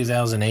in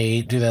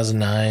 2008,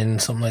 2009,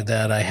 something like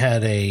that, I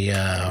had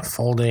a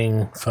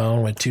folding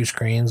phone with two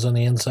screens on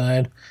the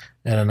inside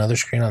and another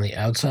screen on the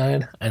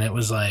outside, and it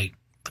was like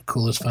the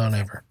coolest phone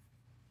ever.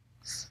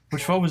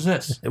 Which phone was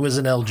this? It was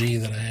an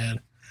LG that I had.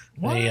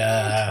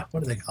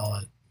 What do they call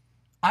it?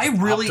 I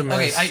really...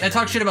 Optimus. Okay, I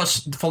talk shit about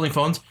folding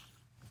phones.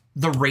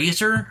 The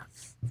Razr,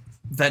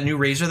 that new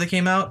Razr that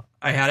came out,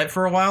 I had it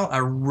for a while. I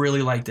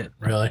really liked it.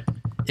 Really?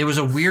 It was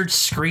a weird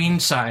screen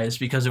size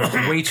because it was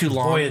way too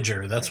long.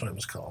 Voyager, that's what it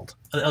was called.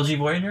 LG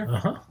Voyager?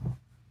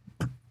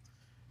 Uh-huh.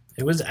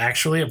 It was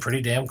actually a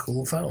pretty damn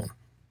cool phone.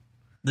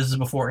 This is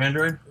before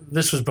Android?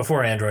 This was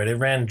before Android. It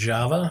ran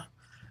Java,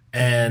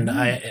 and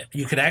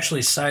you could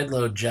actually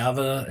sideload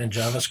Java and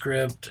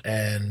JavaScript,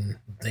 and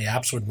the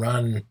apps would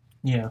run.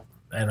 Yeah.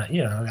 And,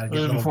 you know, I gotta It get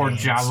was little before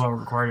games, Java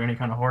required any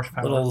kind of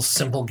horsepower. little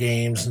simple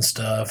games and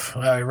stuff.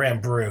 I ran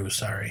Brew,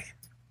 sorry.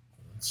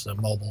 It's a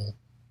mobile.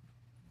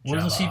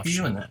 What was the Java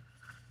CPU in offshoot.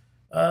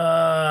 that?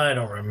 I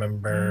don't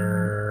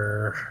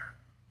remember.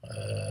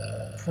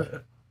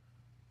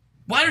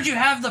 Why did you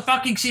have the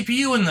fucking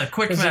CPU in the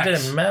Quick Because it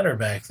Max? didn't matter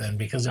back then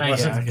because it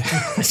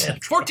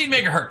wasn't. 14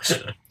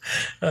 megahertz.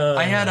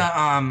 I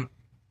had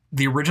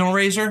the original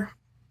Razr.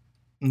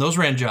 And those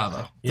ran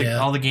Java. Yeah.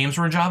 All the games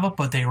were in Java,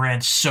 but they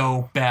ran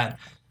so bad.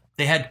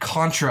 They had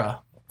Contra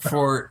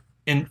for,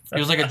 and it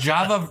was like a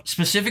Java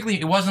specifically.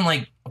 It wasn't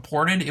like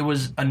ported. It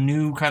was a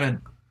new kind of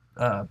It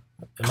might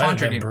have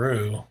Contra been game,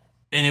 Brew.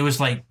 and it was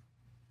like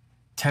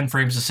 10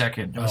 frames a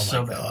second. It Oh was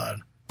so my bad. god.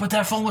 But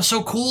that phone was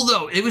so cool,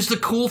 though. It was the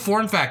cool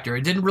form factor.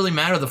 It didn't really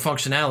matter the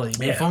functionality. It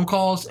made phone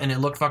calls, and it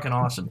looked fucking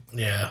awesome.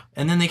 Yeah.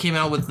 And then they came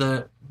out with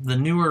the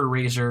newer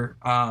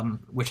Razr,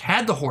 which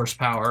had the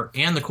horsepower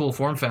and the cool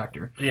form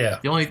factor. Yeah.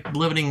 The only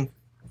limiting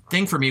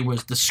thing for me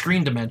was the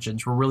screen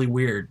dimensions were really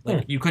weird.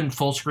 Like you couldn't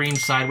full screen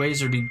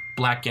sideways. There'd be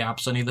black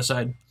gaps on either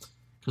side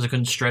because I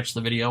couldn't stretch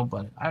the video.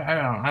 But I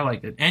don't know. I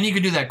liked it. And you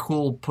could do that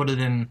cool put it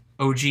in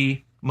OG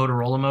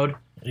Motorola mode.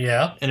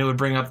 Yeah. And it would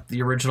bring up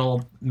the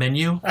original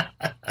menu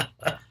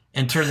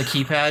and turn the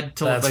keypad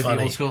to look That's like funny.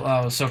 the old school.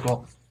 Oh, it was so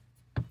cool.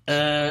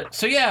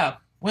 So yeah,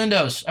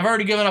 Windows. I've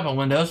already given up on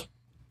Windows.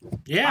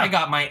 Yeah. I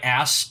got my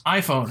ass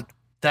iPhone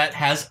that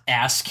has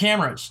ass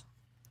cameras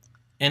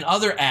and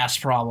other ass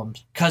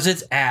problems because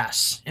it's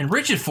ass. And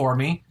Richard for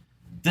me,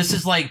 this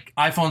is like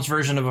iPhone's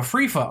version of a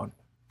free phone,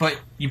 but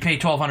you pay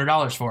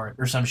 $1,200 for it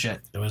or some shit.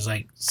 It was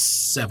like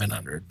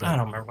 700. But I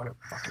don't remember what it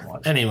fucking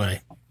was.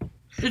 anyway.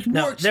 It's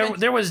No, more expensive.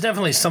 there was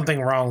definitely something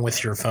wrong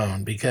with your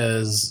phone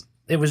because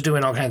it was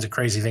doing all kinds of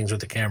crazy things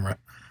with the camera.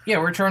 Yeah,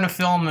 we're trying to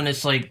film and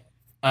it's like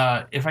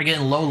if I get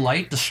in low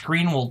light, the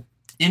screen will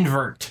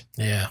invert.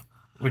 Yeah.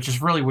 Which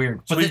is really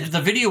weird. But the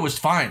video was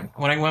fine.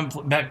 When I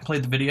went back and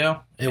played the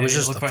video, It was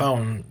just the looked fine.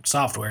 phone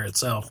software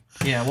itself.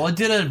 Yeah, well, it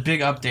did a big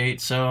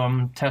update, so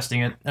I'm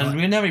testing it. And we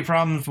didn't have any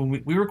problems.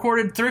 When we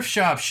recorded thrift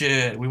shop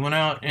shit. We went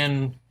out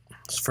and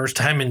It's the first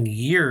time in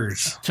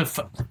years. to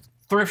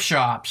thrift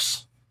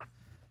shops.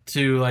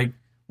 To like,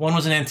 one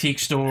was an antique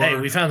store. Hey,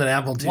 we found an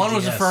Apple II. One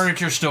was a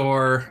furniture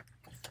store.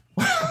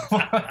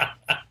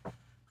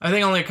 I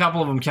think only a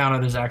couple of them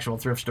counted as actual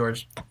thrift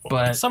stores.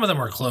 But Some of them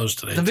were closed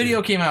today. the too.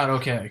 video came out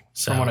okay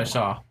from what I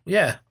saw.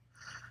 Yeah.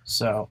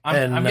 So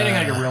I'm getting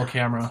like a real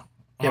camera.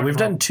 Yeah, we've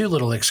done 2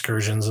 little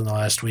excursions in the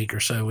last week or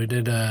so. We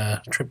did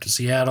a trip to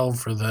Seattle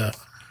for the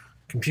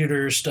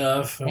computer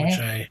stuff, which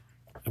I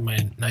have my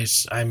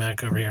nice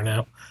iMac over here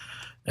now.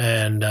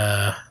 And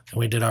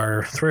we did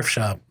our thrift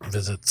shop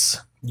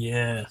visits.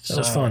 Yeah, That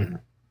was fun.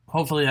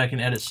 Hopefully, I can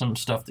edit some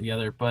stuff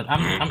together. But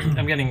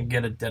I'm going to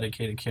get a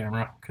dedicated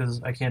camera because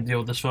I can't deal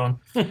with this phone.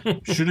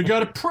 Should have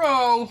got a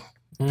Pro.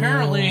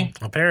 Apparently,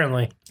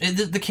 Apparently.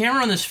 the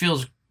camera on this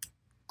feels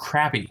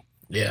crappy.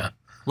 Yeah.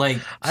 Like,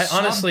 I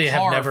honestly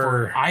have subpar never-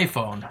 for an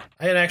iPhone.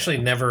 I had actually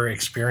never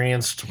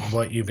experienced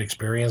what you've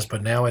experienced,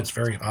 but now it's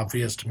very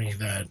obvious to me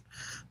that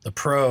the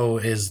Pro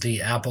is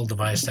the Apple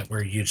device that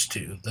we're used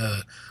to.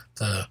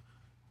 The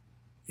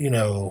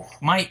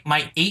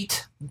My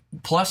 8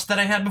 Plus that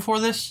I had before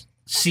this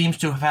seems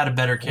to have had a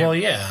better camera. well,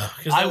 yeah.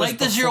 'cause I that was like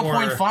the before-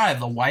 0.5,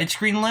 the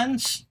widescreen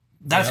lens.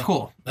 That's Yeah,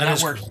 cool. That That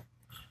is works. cool.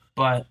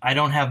 But I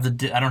don't have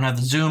the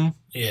zoom.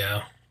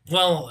 Yeah.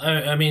 Well,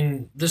 I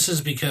mean, this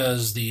is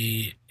because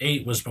the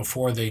 8 was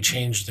before they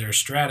changed their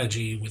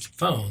strategy with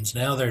phones.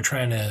 Now they're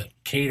trying to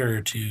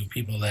cater to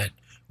people that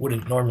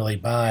wouldn't normally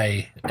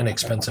buy an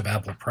expensive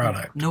Apple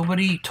product.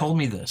 Nobody told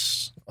me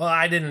this. Well,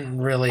 I didn't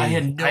really. I I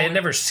had had, no-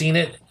 never seen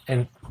it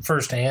in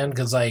firsthand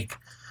because, like,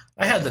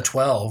 I had the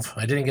 12.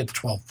 I didn't get the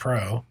 12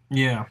 Pro,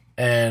 Yeah.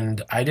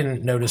 and I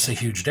didn't notice a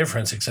huge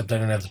difference except I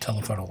didn't have the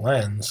telephoto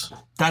lens.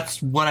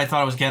 That's what I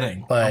thought I was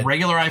getting. But- a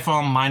regular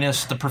iPhone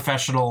minus the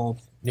professional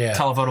Yeah.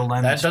 telephoto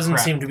lens. That doesn't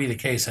crap. seem to be the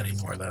case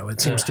anymore, though.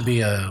 It seems to be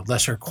a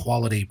lesser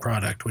quality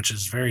product, which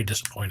is very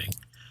disappointing.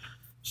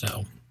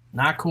 So,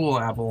 Not cool,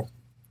 Apple.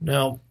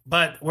 no.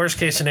 But worst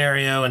case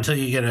scenario, until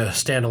you get a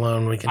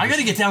standalone, we can. I got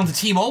to just- get down to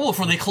T-Mobile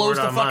before they close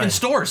the online. fucking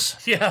stores.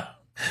 Yeah.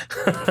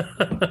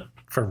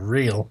 For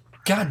real.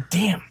 God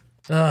damn.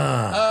 So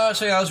yeah,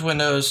 how's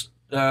Windows?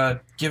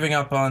 Giving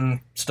up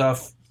on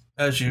stuff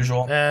as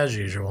usual. As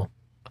usual.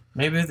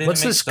 Maybe they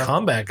What's make this stuff.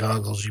 combat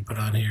goggles you put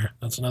on here?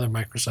 That's another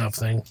Microsoft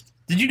thing.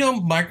 Did you know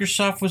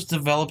Microsoft was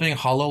developing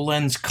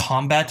HoloLens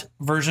combat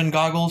version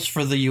goggles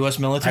for the U.S.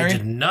 military? I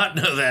did not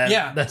know that.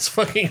 Yeah. That's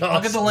fucking awesome.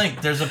 Look at the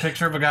link. There's a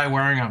picture of a guy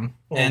wearing them.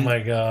 Oh my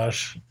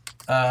gosh.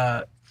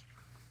 Yeah,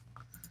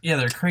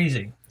 they're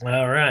crazy.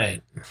 All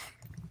right.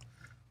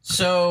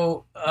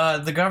 So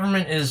the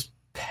government is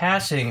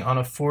passing on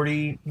a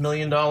 $40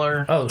 million.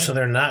 Oh, so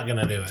they're not going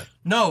to do it.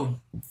 No,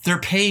 they're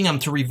paying them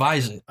to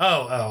revise it.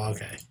 Oh,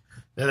 okay.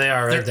 There they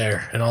are right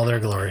there in all their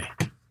glory.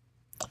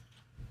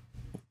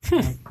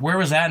 Where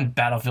was that in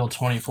Battlefield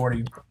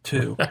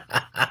 2042? Okay,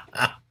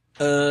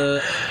 Oh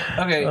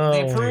they my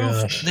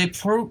approved gosh. they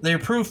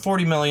approved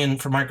 $40 million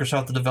for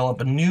Microsoft to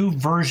develop a new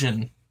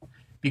version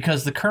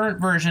because the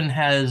current version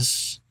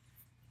has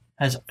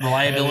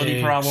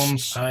reliability Headaches,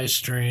 problems. eye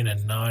strain,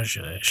 and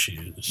nausea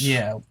issues.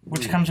 Yeah,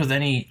 which comes with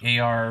any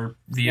AR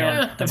VR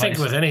Yeah, I device. think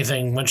with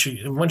anything, once you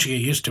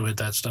get used to it,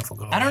 that stuff will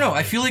go I don't know. away.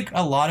 I feel like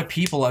a lot of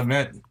people I've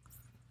met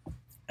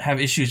have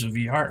issues with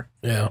VR.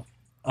 Yeah.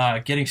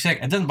 Getting sick.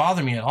 It doesn't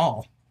bother me at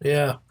all.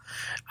 Yeah.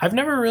 I've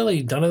never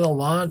really done it a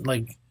lot.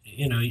 Like,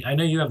 I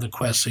know you have the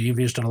Quest, so you've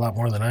used it a lot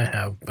more than I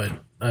have, but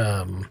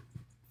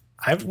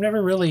I've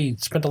never really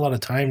spent a lot of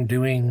time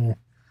doing.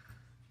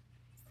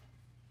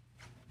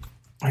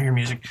 I hear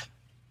music.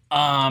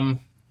 And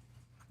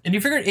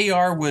you figured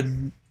AR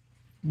would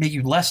make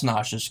you less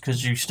nauseous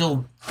because you're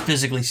still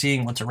physically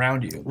seeing what's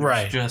around you.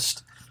 Right. It's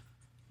just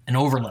an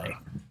overlay.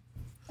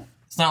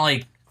 It's not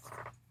like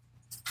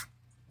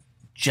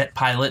jet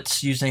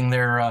pilots using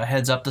their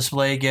heads-up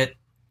display get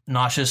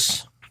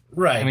nauseous.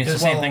 Right. I mean, it's the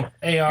same thing.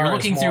 AR You're is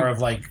looking more through- of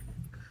like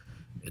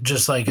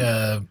just like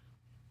a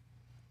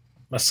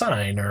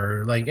sign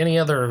or like any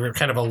other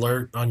kind of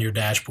alert on your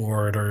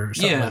dashboard or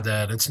something Yeah. like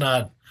that. It's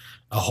not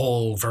a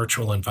whole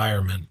virtual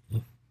environment.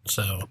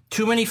 So,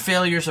 Too many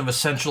failures of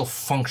essential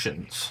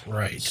functions.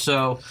 right.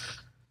 So,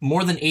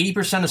 more than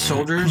 80% of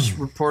soldiers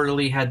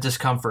reportedly had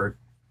discomfort.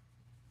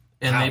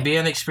 And they Wow.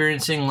 began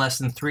experiencing less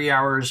than 3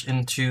 hours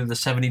into the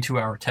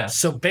 72-hour test.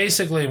 So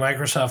basically,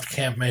 Microsoft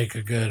can't make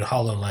a good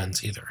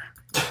HoloLens either.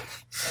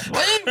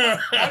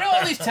 I know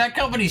all these tech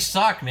companies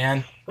suck,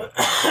 man.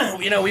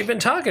 We've been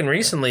talking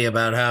recently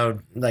about how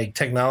like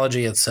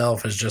technology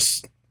itself has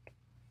just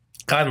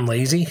gotten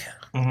lazy.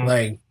 Mhm.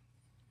 Like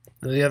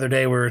the other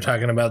day we were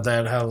talking about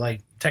that, how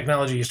like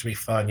technology used to be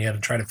fun. You had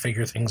to try to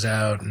figure things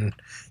out and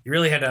you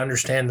really had to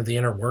understand the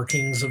inner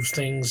workings of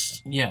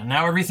things. Yeah,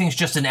 now everything's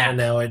just an app. And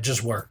now it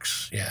just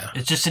works. Yeah.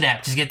 It's just an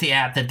app. Just get the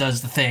app that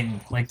does the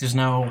thing. Like, there's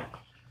no...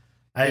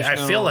 I There's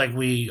feel no- like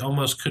we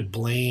almost could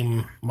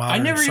blame modern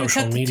I never even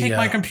social had to media. take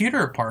my computer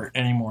apart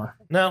anymore.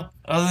 No.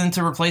 Other than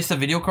to replace the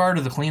video card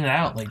or to clean it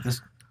out. Like,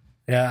 this...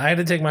 Yeah, I had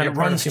to take mine It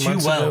apart a runs few too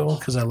months well. ago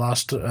because I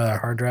lost a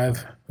hard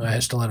drive. I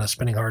still had a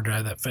spinning hard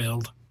drive that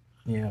failed.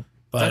 Yeah.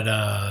 But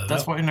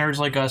That's why nerds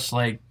like us,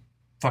 like,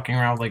 fucking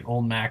around with, like,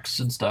 old Macs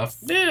and stuff.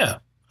 yeah,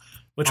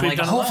 which I'm we've like,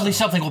 done. hopefully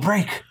something will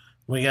break.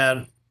 We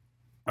got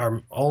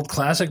our old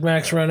classic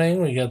Macs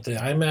running. We got the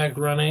iMac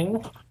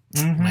running.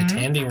 Mhm. My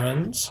Tandy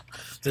runs.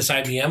 This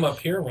IBM up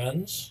here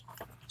runs.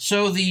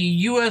 So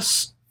the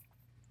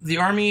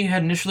Army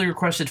had initially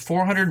requested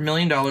 $400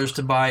 million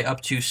to buy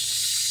up to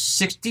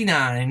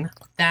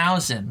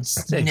 69,000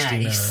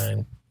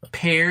 69.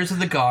 pairs of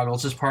the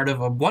goggles as part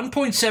of a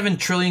 1.7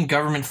 trillion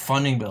government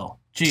funding bill.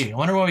 Gee, I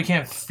wonder why we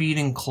can't feed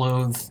and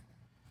clothe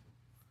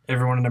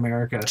everyone in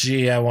America.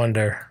 Gee, I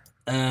wonder.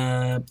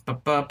 And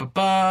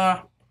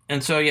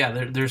so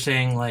yeah, they're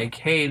saying like,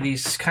 hey,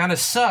 these kind of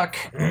suck.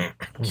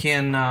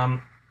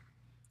 Can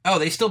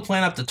they still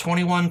plan up to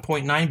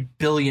 $21.9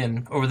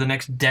 billion over the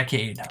next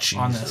decade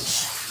on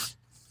this.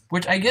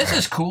 Which I guess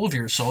is cool if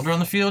you're a soldier on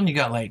the field and you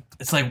got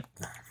it's like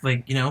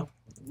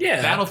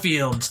Yeah.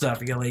 battlefield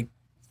stuff. You got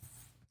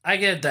I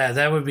get that.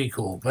 That would be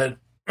cool. But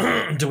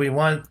do we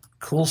want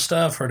cool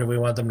stuff or do we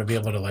want them to be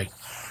able to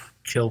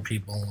kill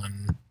people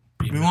and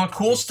we want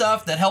cool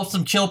stuff that helps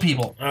them kill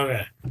people.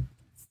 Okay.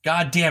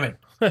 God damn it.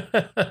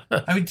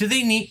 I mean, do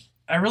they need...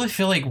 I really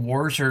feel like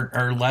wars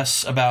are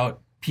less about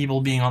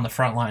people being on the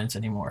front lines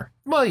anymore.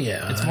 Well,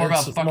 yeah. It's more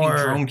about fucking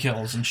drone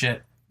kills and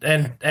shit.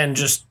 And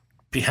just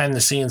behind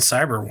the scenes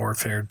cyber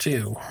warfare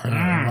too. A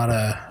lot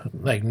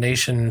of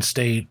nation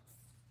state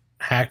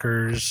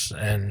hackers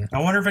and I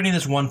wonder if any of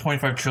this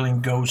 1.5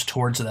 trillion goes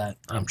towards that.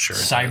 I'm sure it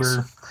Cyber.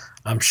 does.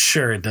 I'm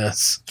sure it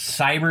does.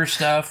 Cyber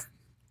stuff.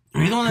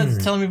 Are you the one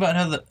that's telling me about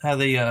how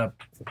they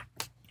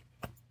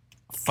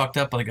fucked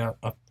up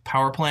a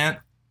power plant?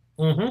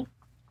 Mm-hmm.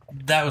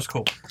 That was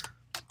cool.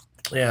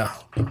 Yeah.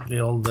 The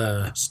old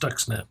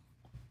Stuxnet.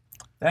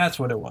 That's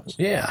what it was.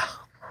 Yeah.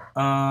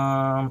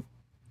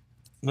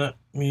 Let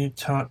me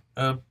talk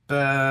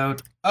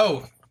about...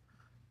 Oh,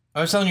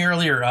 I was telling you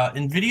earlier,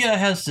 NVIDIA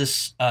has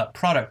this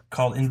product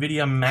called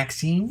NVIDIA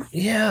Maxine.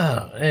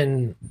 Yeah,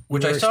 and...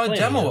 Which I saw a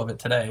demo of it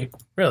today.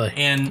 Really?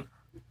 And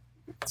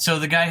so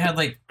the guy had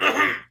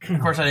of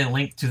course I didn't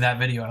link to that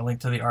video, I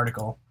linked to the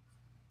article.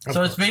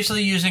 So it's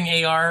basically using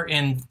AR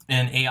and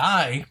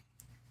AI.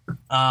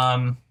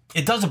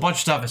 It does a bunch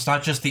of stuff. It's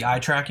not just the eye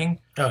tracking.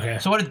 Okay.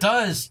 So what it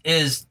does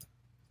is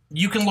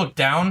you can look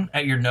down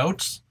at your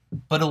notes,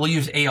 but it will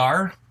use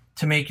AR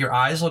to make your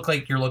eyes look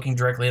like you're looking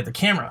directly at the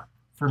camera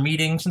for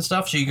meetings and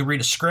stuff. So you can read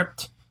a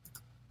script.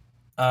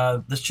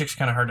 This chick's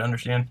kind of hard to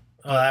understand.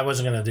 Oh, I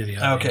wasn't gonna do the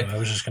audio. Okay. I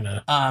was just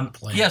gonna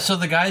play. Yeah. So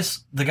the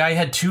guy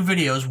had two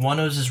videos. One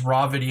was his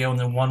raw video, and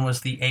then one was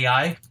the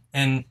AI.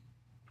 And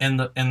in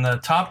the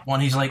top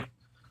one, he's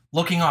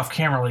looking off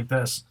camera like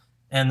this,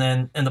 and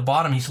then in the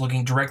bottom, he's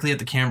looking directly at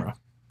the camera.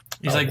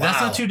 He's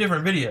that's not two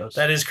different videos.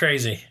 That is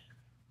crazy.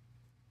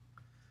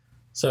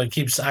 So it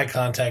keeps eye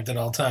contact at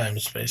all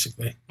times,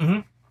 basically.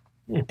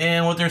 Mm-hmm.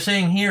 And what they're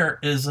saying here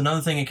is another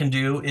thing it can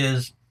do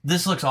is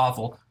this looks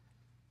awful.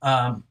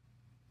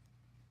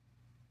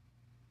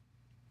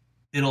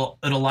 It'll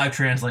live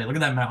translate. Look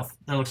at that mouth.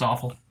 That looks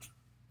awful.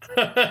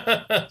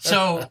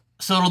 So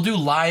it'll do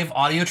live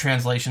audio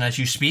translation as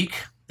you speak.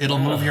 It'll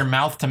move your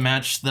mouth to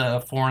match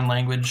the foreign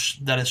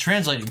language that it's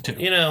translating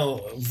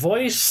to.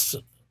 Voice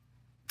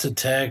to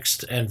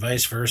text and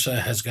vice versa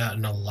has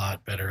gotten a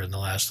lot better in the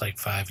last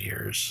 5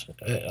 years.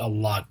 A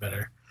lot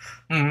better.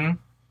 Mm-hmm.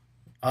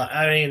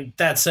 I mean,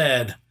 that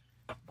said,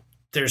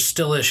 there's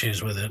still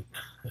issues with it.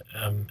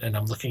 And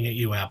I'm looking at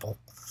you, Apple.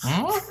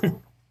 Mm-hmm.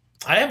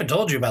 I haven't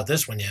told you about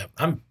this one yet.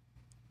 I'm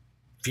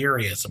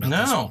furious about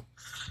this one.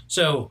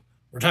 So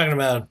we're talking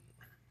about,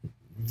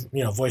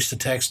 voice to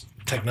text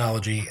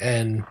technology.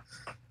 And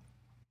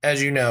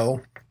as you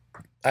know,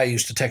 I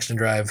used to text and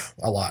drive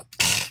a lot.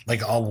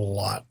 A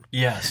lot.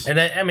 Yes. And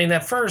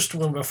at first,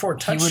 before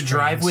touch he would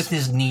drive with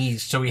his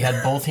knees, so he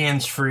had both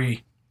hands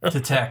free to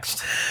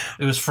text.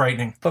 It was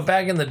frightening. But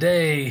back in the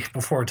day,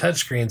 before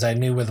touchscreens, I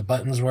knew where the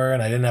buttons were,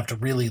 and I didn't have to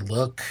really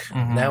look.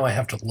 Mm-hmm. Now I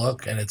have to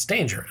look, and it's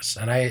dangerous.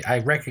 And I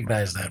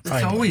recognize that.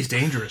 It's always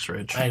dangerous,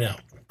 Rich. I know.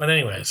 But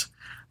anyways,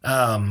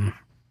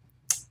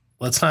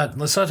 let's not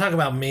talk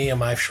about me and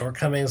my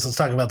shortcomings. Let's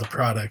talk about the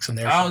products and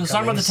their shortcomings. Let's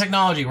talk about the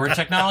technology. We're a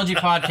technology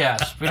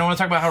podcast. We don't want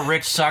to talk about how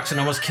Rich sucks and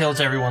almost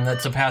kills everyone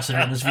that's a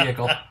passenger in this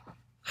vehicle.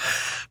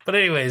 But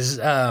anyways,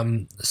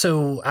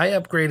 so I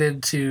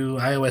upgraded to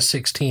iOS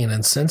 16,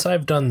 and since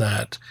I've done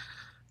that,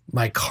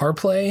 my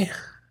CarPlay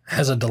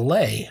has a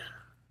delay.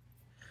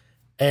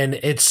 And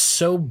it's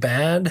so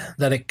bad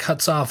that it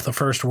cuts off the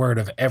first word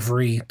of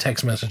every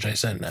text message I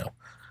send now.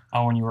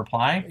 Oh, when you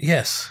reply?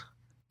 Yes.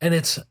 And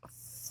it's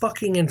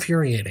fucking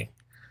infuriating.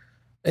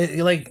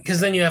 Because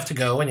then you have to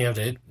go and you have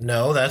to,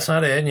 no, that's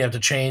not it, and you have to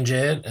change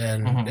it,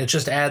 and it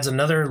just adds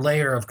another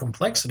layer of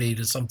complexity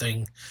to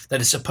something that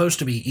is supposed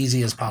to be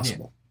easy as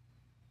possible. Yeah.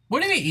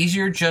 Wouldn't it be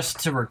easier just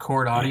to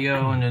record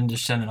audio and then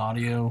just send an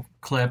audio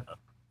clip?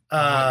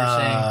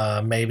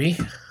 Maybe.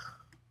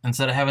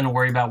 Instead of having to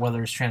worry about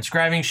whether it's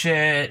transcribing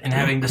shit and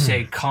having to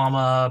say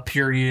comma,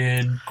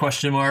 period,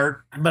 question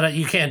mark. But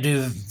you can't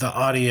do the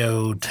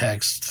audio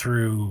text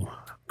through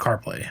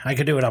CarPlay. I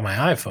could do it on my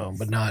iPhone,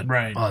 but not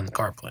on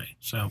CarPlay.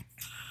 So,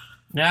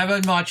 yeah, I've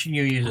been watching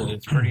you use it.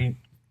 It's pretty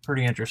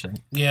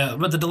interesting. Yeah,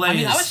 but the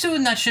delay. I was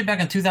doing that shit back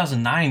in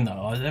 2009,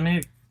 though.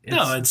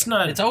 No, it's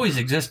not. It's always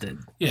existed.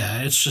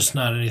 Yeah, it's just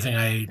not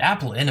anything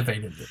Apple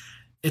innovated it.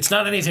 It's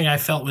not anything I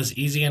felt was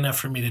easy enough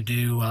for me to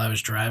do while I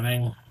was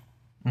driving.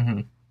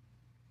 Mm-hmm.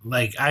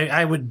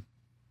 I would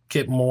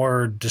get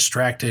more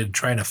distracted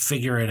trying to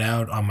figure it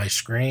out on my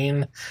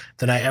screen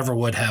than I ever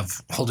would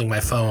have holding my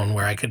phone,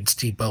 where I could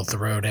see both the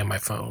road and my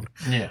phone.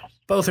 Yeah.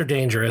 Both are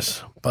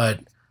dangerous, but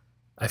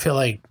I feel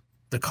like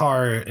the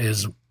car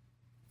is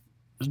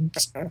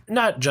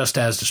not just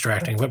as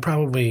distracting, but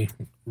probably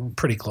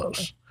pretty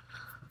close.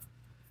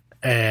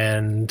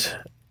 And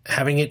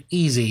having it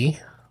easy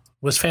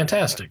was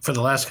fantastic. For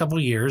the last couple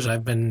of years,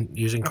 I've been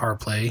using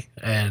CarPlay,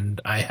 and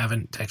I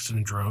haven't texted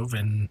and drove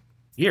in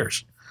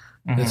years.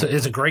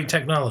 It's a great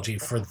technology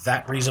for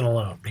that reason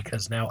alone,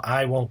 because now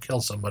I won't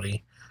kill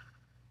somebody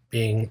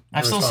being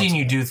I've still seen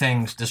you do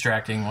things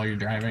distracting while you're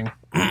driving.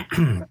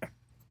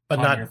 but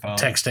on not your phone.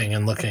 texting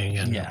and looking.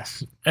 And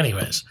Yes.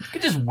 anyways. You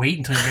could just wait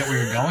until you get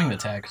where you're going to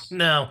text.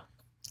 No.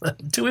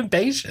 Too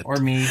impatient. Or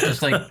me,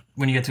 just like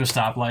when you get to a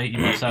stoplight, you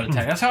bust out a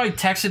text. That's how I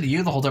texted to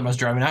you the whole time I was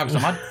driving out, because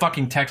I'm not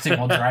fucking texting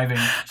while driving.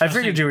 I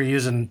figured you were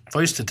using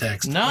voice to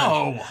text.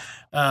 No.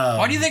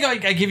 Why do you think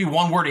I give you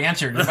one word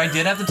answer? If I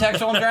did have to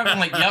text while I'm driving, I'm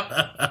like,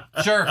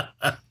 yep, sure.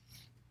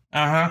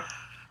 Uh-huh.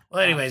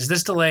 Well, anyways,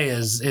 this delay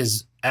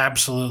is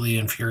absolutely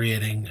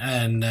infuriating,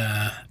 and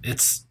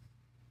it's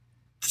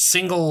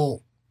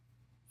single.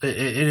 It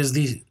is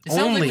the It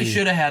sounds only like we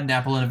should have had an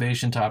Apple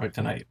innovation topic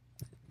tonight.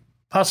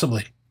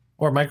 possibly,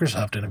 or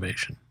Microsoft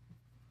innovation.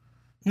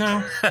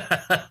 No.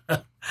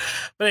 But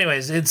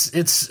anyways,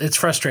 it's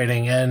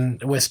frustrating,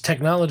 and with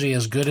technology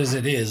as good as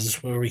it is,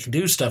 where we can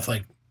do stuff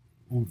like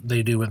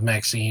they do with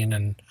Maxine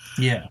and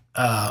Yeah.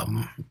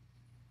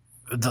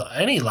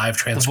 Any live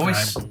transcribe.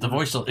 The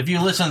voice, if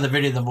you listen to the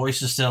video, the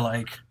voice is still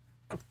like,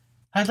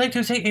 I'd like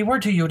to say a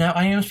word to you now.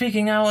 I am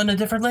speaking now in a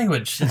different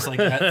language. It's like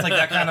that. It's like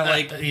that kind of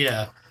like.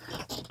 Yeah.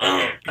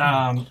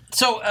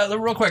 So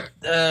real quick,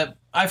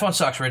 iPhone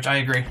sucks, Rich. I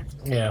agree.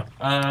 Yeah.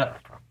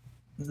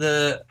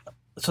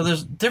 So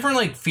there's different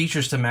like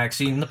features to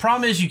Maxine. The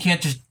problem is you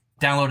can't just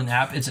download an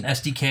app. It's an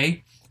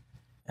SDK.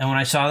 And when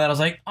I saw that, I was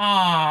like,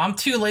 I'm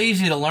too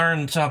lazy to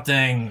learn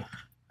something.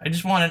 I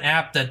just want an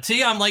app that...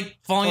 See, I'm like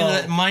falling into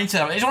that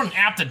mindset. I just want an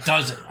app that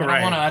does it. I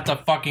don't want to have to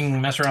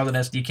fucking mess around with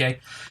an SDK.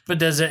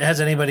 But has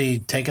anybody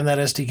taken that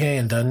SDK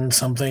and done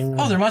something?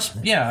 Oh, there must...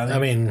 Yeah. I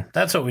mean,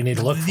 that's what we need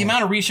to look for. The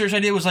amount of research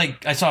I did was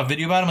like, I saw a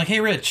video about it. I'm like,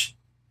 hey, Rich,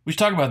 we should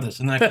talk about this.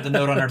 And then I put the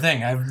note on our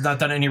thing. I've not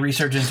done any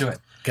research into it.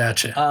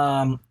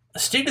 Gotcha.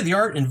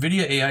 State-of-the-art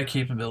NVIDIA AI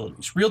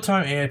capabilities.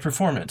 Real-time AI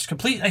performance.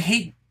 Complete... I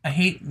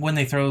hate when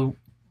they throw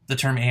the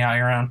term AI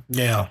around.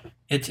 Yeah.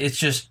 It's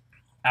just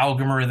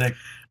algorithmic.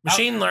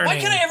 Machine learning. Why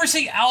can't I ever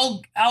say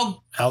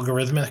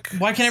algorithmic?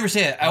 Why can't I ever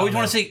say it? I always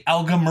want to say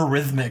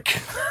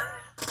algorithmic.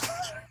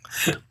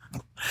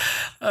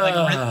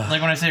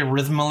 like when I say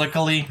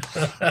rhythmically.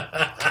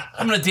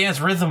 I'm going to dance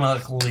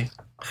rhythmically.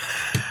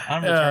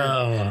 I'm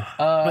retarded.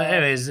 But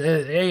anyways,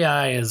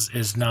 AI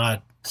is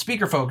not...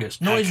 Speaker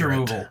focus, noise accurate.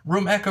 removal,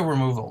 room echo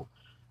removal,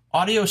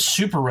 audio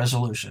super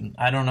resolution.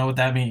 I don't know what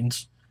that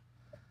means.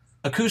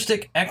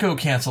 Acoustic echo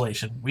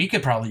cancellation. We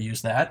could probably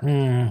use that.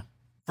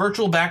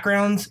 Virtual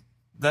backgrounds.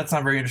 That's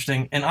not very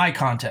interesting. And eye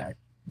contact.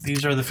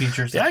 These are the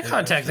features. The eye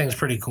contact thing's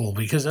pretty cool,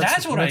 because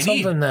that's what I need.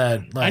 Something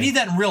that, like, I need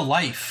that in real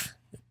life.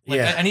 Like,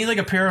 yeah. I need like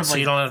a pair of so like...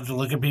 you don't have to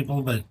look at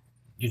people, but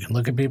you can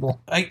look at people.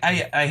 I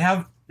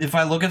have... If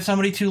I look at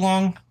somebody too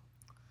long,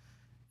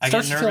 I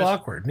Starts get to nervous. feel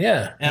awkward.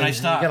 Yeah. And I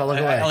stop. You gotta look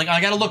away. I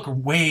gotta look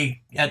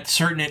way at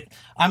certain...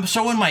 I'm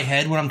so in my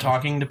head when I'm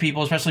talking to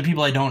people, especially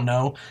people I don't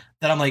know,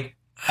 that I'm like,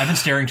 I've been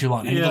staring too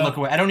long. I need to look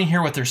away. I don't even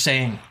hear what they're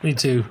saying. Me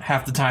too.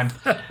 Half the time.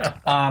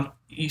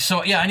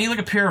 So yeah, I need like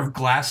a pair of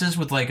glasses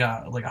with like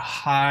a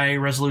high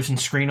resolution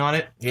screen on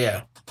it.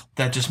 Yeah.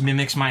 That just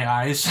mimics my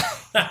eyes.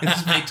 It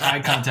just makes eye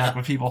contact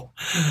with people.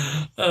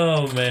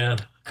 Oh man.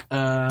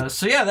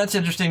 So yeah, that's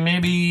interesting.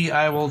 Maybe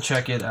I will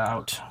check it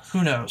out.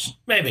 Who knows?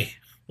 Maybe.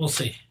 We'll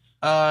see.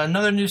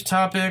 Another news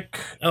topic.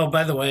 Oh,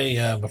 by the way,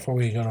 before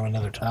we go to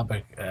another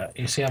topic,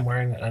 you see I'm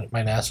wearing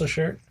my NASA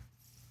shirt?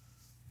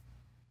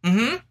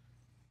 Mm-hmm.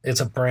 It's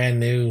a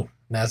brand new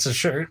NASA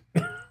shirt.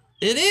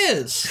 It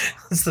is.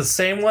 It's the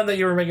same one that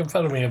you were making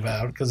fun of me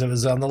about, because it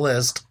was on the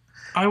list.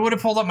 I would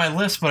have pulled up my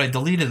list, but I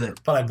deleted it.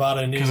 But I bought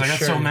a new shirt. Because I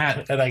got so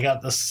mad. And I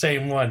got the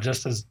same one,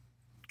 just as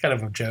kind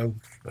of a joke.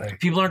 Like,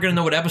 People aren't going to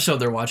know what episode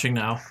they're watching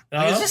now.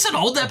 Uh-huh. Is this an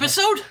old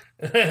episode?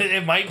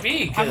 It might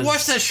be. 'cause- I've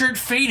watched that shirt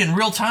fade in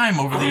real time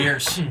over the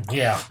years.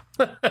 Yeah.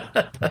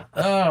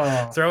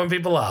 Oh. Throwing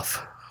people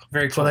off.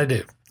 Very That's cool. what I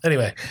do.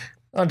 Anyway,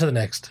 on to the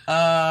next.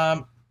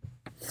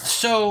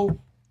 So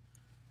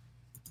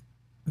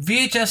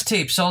VHS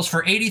tape sells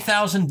for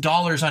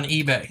 $80,000 on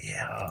eBay.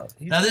 Yeah.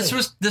 Now this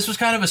was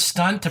kind of a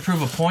stunt to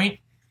prove a point.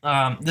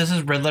 This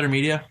is Red Letter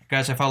Media,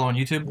 guys I follow on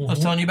YouTube. I was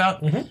telling you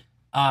about.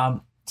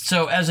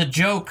 So as a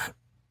joke,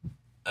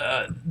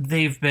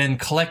 they've been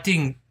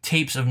collecting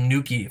tapes of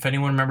Nuki. If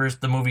anyone remembers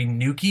the movie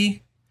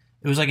Nuki,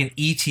 it was like an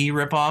E.T.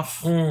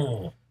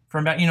 ripoff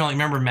from back. Like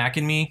remember Mac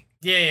and Me?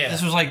 Yeah.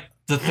 This was like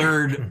the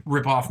third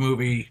ripoff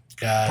movie.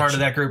 Gotcha. Part of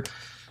that group.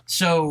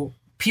 So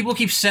people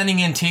keep sending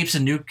in tapes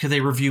of Nuke because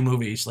they review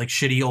movies, like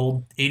shitty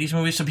old 80s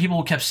movies. So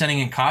people kept sending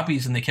in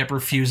copies and they kept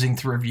refusing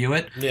to review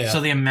it. Yeah. So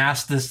they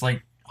amassed this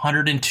like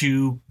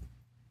 102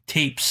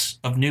 tapes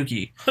of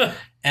Nuki.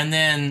 And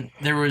then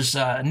there was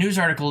a news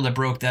article that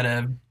broke that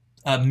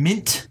a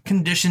mint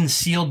condition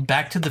sealed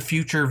Back to the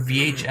Future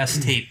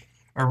VHS tape,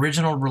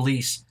 original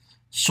release,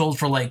 sold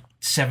for like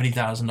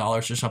 $70,000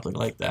 or something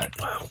like that.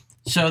 Wow.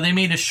 So they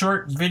made a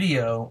short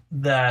video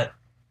that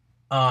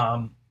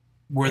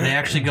where they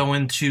actually go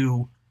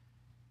into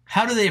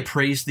how do they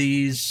appraise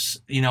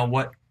these,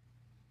 what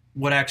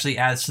actually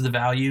adds to the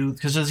value.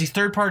 Because there's these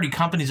third-party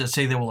companies that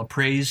say they will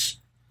appraise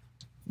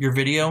your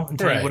video and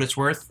tell you what it's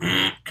worth.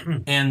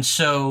 And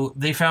so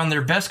they found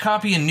their best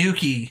copy in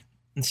Nuki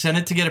and sent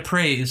it to get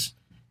appraised.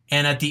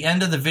 And at the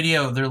end of the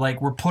video, they're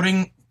like, we're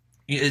putting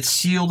it's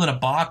sealed in a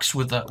box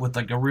with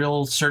like a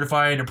real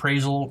certified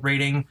appraisal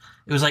rating.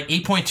 It was like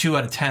 8.2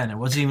 out of 10. It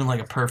wasn't even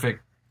like a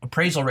perfect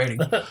appraisal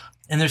rating.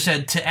 And they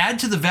said, to add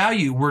to the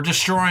value, we're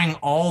destroying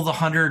all the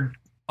 100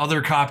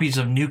 other copies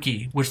of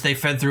Nuki, which they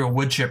fed through a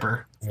wood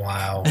chipper.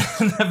 Wow.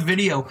 The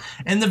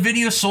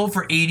video sold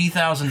for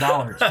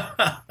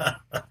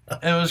 $80,000.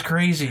 It was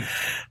crazy.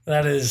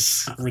 That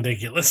is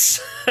ridiculous.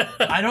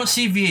 I don't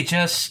see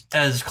VHS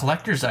as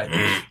collector's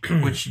items,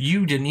 which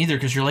you didn't either,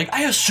 because you're like, I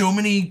have so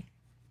many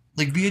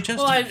like VHS.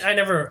 Well, I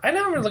never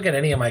look at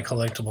any of my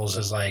collectibles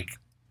as like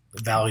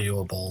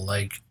valuable.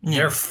 Like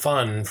they're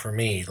fun for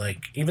me.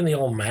 Like even the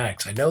old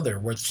Macs, I know they're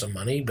worth some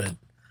money, but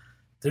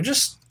they're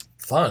just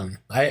fun.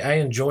 I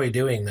enjoy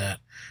doing that.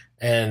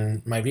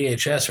 And my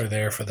VHS are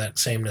there for that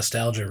same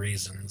nostalgia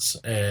reasons.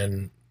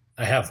 And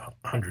I have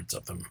hundreds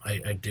of them.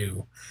 I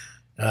do.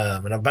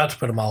 And I'm about to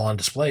put them all on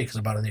display because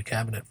I bought a new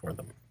cabinet for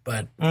them.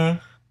 But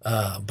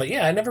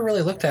yeah, I never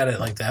really looked at it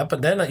like that.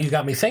 But then you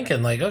got me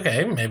thinking, like,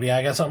 okay, maybe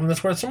I got something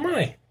that's worth some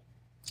money.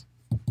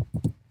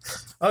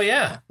 Oh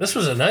yeah, this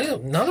was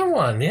another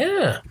one.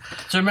 Yeah.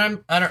 So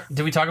remember,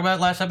 did we talk about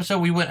it last episode?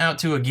 We went out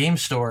to a game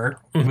store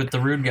with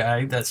the rude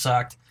guy that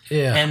sucked.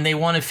 Yeah. And they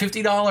wanted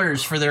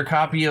 $50 for their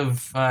copy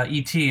of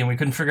E.T., and we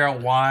couldn't figure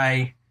out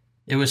why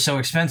it was so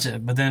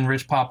expensive. But then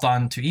Rich popped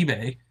on to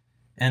eBay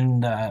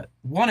and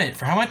won it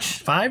for how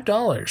much?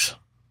 $5.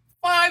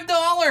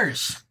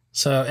 $5.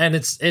 So, and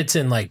it's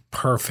in like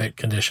perfect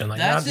condition. Like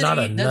that's not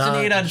an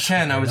 8 out of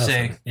 10, I would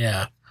say.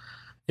 Yeah.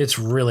 It's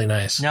really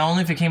nice. Now,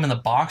 only if it came in the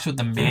box with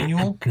the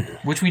manual,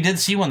 which we did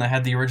see one that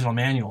had the original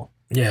manual.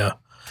 Yeah.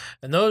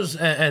 And those,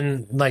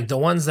 and like the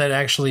ones that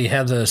actually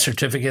had the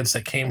certificates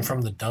that came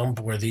from the dump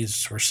where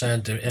these were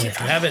sent. And if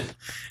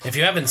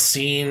you haven't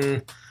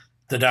seen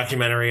the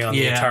documentary on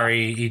the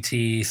Atari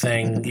ET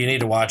thing, you need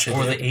to watch it.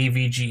 Or the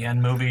AVGN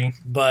movie.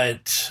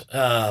 But,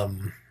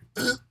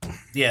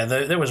 yeah,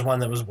 there was one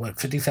that was what,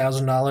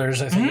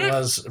 $50,000, I think it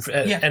was,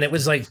 and it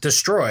was like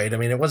destroyed. I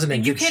mean, it wasn't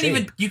in good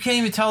shape. You can't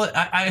even tell it.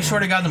 I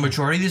swear to God, the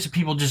majority of these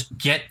people just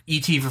get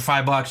ET for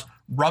 $5,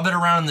 rub it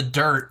around in the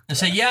dirt, and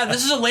say, "Yeah,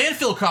 this is a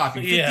landfill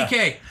copy,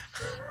 $50K."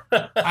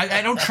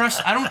 I don't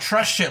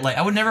trust shit like.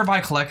 I would never buy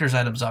collector's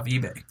items off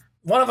eBay.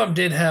 One of them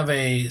did have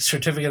a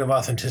certificate of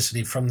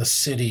authenticity from the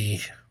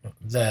city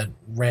that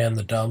ran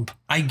the dump.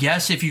 I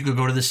guess if you could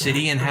go to the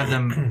city and have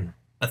them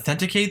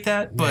authenticate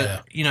that,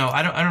 but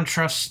I don't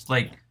trust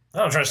like. I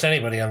don't trust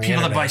anybody on the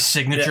people internet. that buy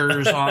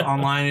signatures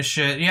online and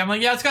shit. Yeah, I'm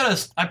like, it's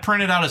got I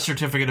printed out a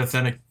certificate of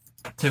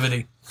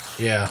authenticity.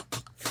 Yeah.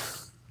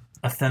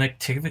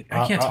 Authenticity.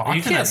 I can't talk.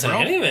 You can't say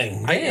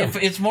anything. If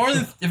it's more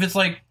than if it's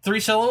like 3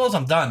 syllables,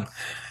 I'm done.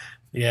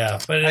 Yeah,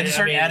 but I just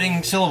start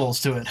adding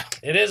syllables to it.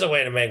 It is a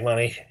way to make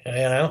money, you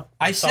know.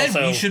 I said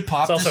we should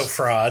pop. It's also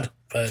fraud,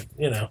 but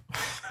you know.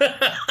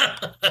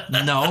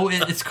 No,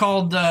 it's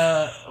called.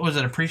 Was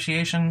it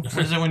appreciation? What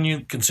is it when you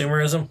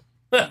consumerism?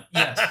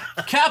 Yes,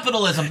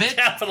 capitalism, bitch.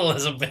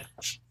 Capitalism,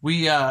 bitch.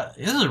 We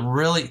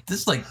this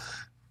is like,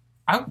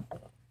 I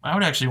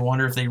would actually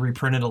wonder if they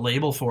reprinted a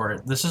label for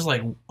it. This is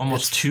like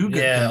almost too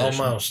good. Yeah,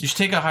 condition. almost. You should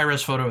take a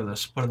high-res photo of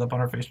this. Put it up on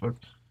our Facebook.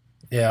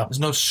 Yeah. There's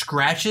no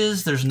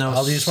scratches. There's no.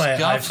 I'll use my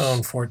scuffs.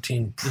 iPhone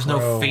 14 Pro. There's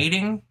no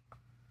fading.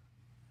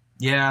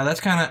 Yeah, that's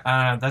kind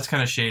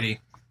of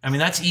shady. I mean,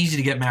 that's easy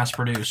to get mass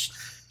produced.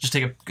 Just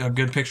take a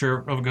good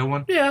picture of a good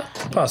one. Yeah,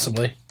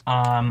 possibly.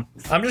 I'm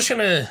just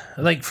gonna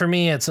for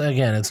me. It's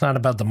not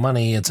about the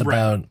money. It's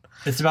about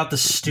the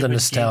stupid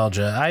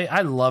nostalgia.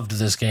 I loved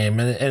this game,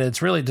 and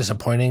it's really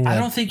disappointing. I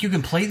don't think you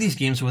can play these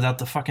games without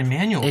the fucking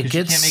manual because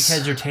you can't make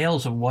heads or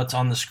tails of what's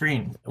on the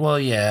screen. Well,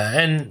 yeah,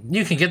 and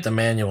you can get the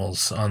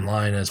manuals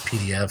online as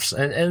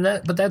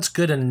PDFs, but that's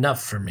good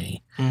enough for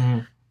me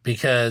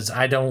because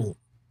I don't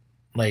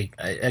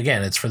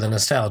again. It's for the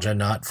nostalgia,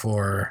 not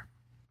for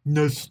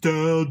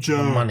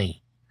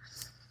money.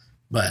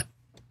 But.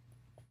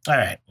 All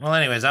right. Well,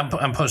 anyways, I'm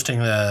posting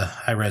the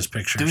high-res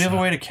pictures. Do we have a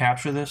way to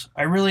capture this?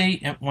 I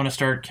really want to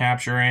start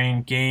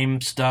capturing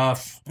game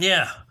stuff.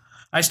 Yeah.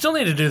 I still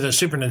need to do the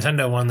Super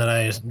Nintendo one that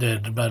I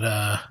did, but,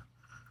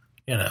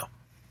 you know.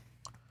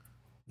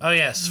 Oh,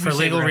 yes. For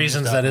legal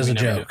reasons, that is a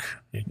joke.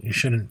 You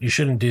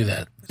shouldn't do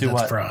that.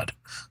 That's fraud.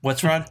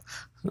 What's fraud?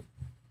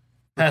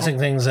 Passing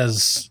things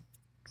as,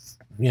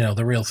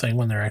 the real thing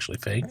when they're actually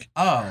fake.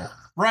 Oh,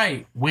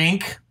 right.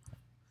 Wink.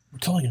 We're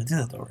totally going to do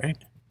that, though, right?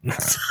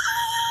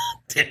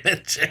 Damn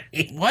it,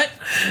 Jay. What?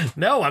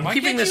 No, I'm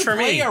keeping this for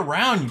me. Play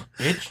around, you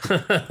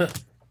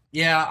bitch.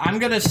 Yeah, I'm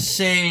gonna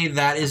say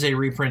that is a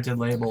reprinted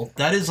label.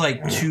 That is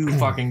like too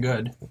fucking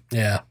good.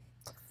 Yeah.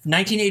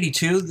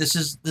 1982. This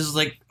is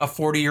like a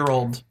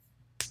 41-year-old.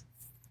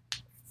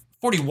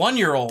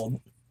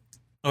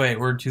 Oh wait,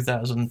 we're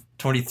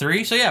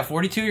 2023. So yeah,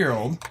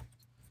 42-year-old.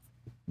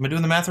 Am I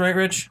doing the math right,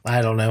 Rich?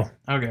 I don't know.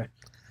 Okay.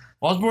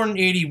 Well, I was born in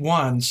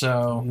 81,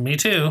 so me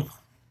too.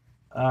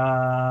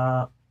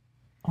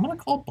 I'm gonna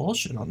call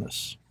bullshit on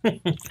this.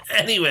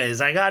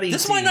 Anyways, I got ET.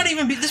 This might not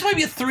even be. This might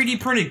be a 3D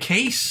printed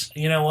case.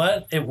 You know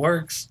what? It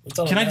works.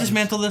 Can I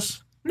dismantle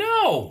this?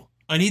 No.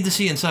 I need to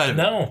see inside of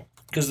it. No,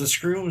 because the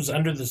screw was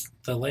under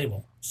the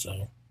label.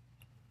 So.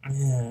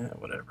 Yeah,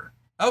 whatever.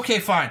 Okay,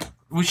 fine.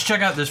 We should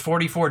check out this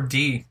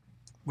 44D,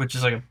 which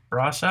is like a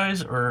bra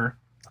size, or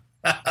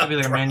maybe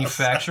like a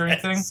manufacturing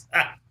thing.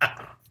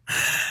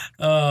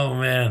 Oh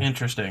man,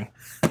 interesting.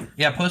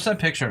 Yeah, post that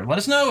picture. Let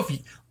us know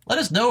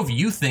if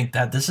you think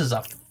that this is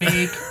a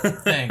fake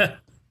thing.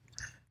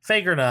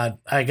 Fake or not,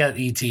 I got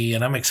ET,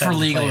 and I'm excited for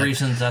legal to play it.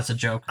 reasons. That's a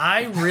joke.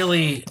 I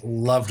really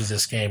loved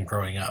this game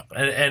growing up,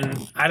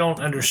 and I don't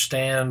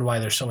understand why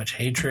there's so much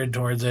hatred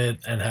towards it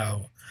and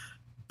how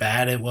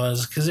bad it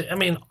was. Because I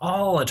mean,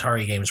 all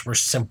Atari games were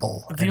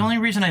simple. The only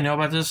reason I know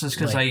about this is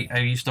because I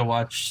used to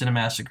watch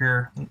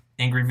Cinemassacre,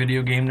 Angry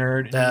Video Game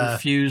Nerd, and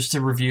refused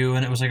to review,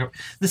 and it was like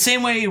the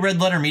same way Red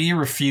Letter Media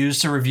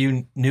refused to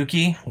review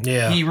Nuki.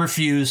 Yeah, he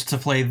refused to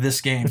play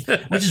this game,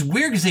 which is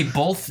weird because they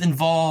both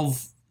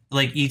involve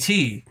like ET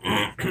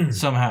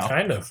somehow.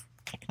 Kind of.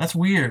 That's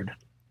weird.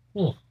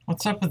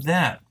 What's up with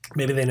that?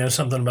 Maybe they know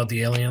something about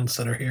the aliens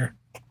that are here.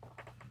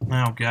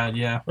 Oh God,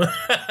 yeah.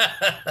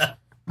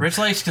 Rich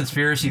likes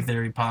conspiracy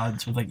theory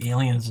pods with like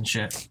aliens and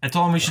shit. I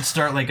told him we should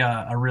start like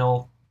a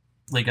real,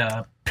 like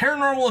a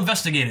paranormal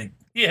investigating.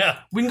 Yeah,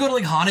 we can go to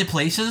like haunted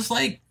places,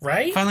 like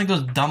right. Find like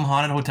those dumb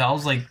haunted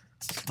hotels, like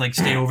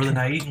stay over the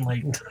night and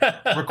like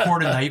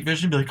record a night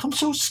vision. Be like, I'm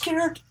so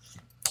scared.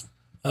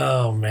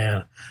 Oh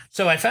man!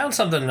 So I found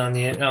something on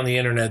the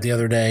internet the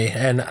other day,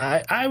 and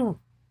I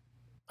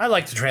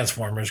liked the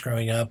Transformers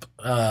growing up.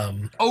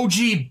 OG,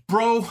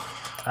 bro.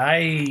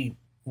 I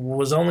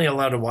was only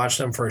allowed to watch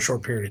them for a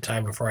short period of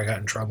time before I got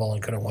in trouble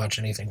and couldn't watch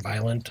anything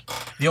violent.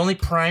 The only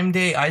Prime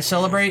Day I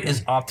celebrate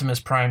is Optimus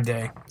Prime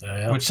Day,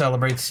 which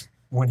celebrates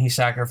when he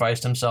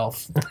sacrificed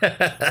himself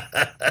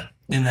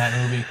in that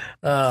movie.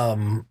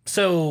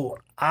 So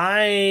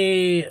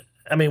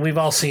I mean, we've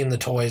all seen the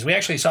toys. We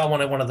actually saw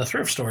one at one of the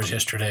thrift stores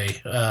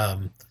yesterday.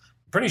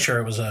 Pretty sure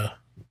it was a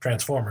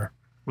Transformer.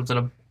 Was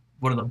it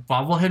one of the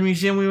bobblehead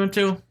museum we went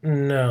to?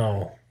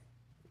 No.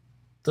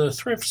 The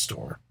thrift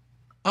store.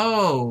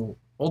 Oh,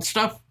 old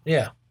stuff?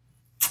 Yeah.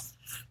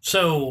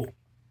 So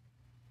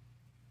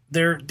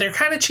they're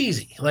kind of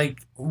cheesy. Like,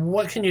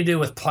 what can you do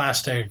with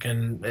plastic?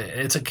 And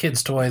it's a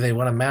kid's toy. They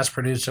want to mass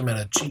produce them at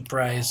a cheap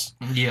price.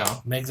 Yeah.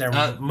 Make their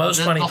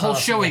most money possible. The whole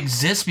show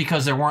exists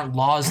because there weren't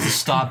laws to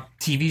stop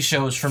TV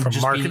shows from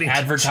just being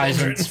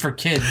advertisements for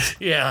kids.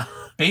 Yeah.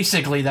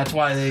 Basically, that's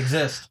why they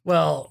exist.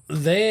 Well,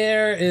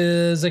 there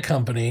is a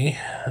company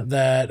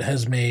that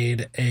has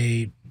made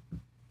a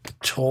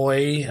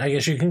toy, I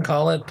guess you can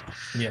call it,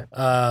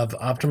 of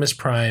Optimus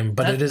Prime,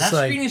 but it is that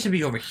like needs to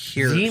be over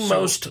here. The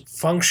most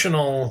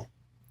functional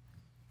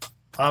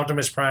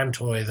Optimus Prime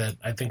toy that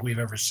I think we've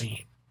ever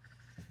seen.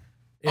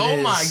 Oh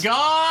my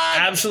god!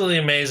 Absolutely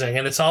amazing,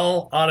 and it's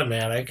all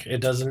automatic. It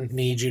doesn't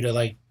need you to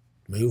like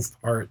move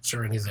parts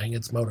or anything.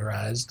 It's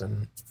motorized.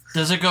 And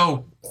does it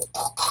go?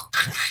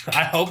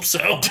 I hope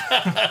so.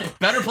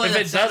 Better play. If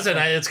it doesn't,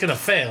 it's gonna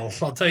fail.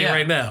 I'll tell you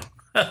right now.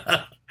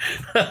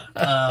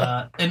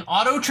 An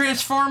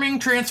auto-transforming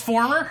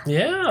Transformer?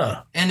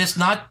 Yeah. And it's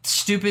not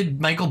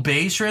stupid Michael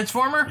Bay's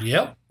Transformer?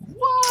 Yep.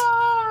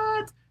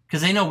 What?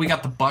 Because they know we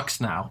got the bucks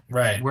now.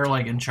 Right. We're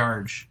like in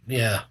charge.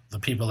 Yeah, the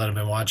people that have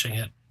been watching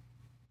it.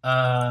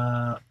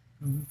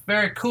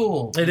 Very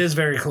cool. It is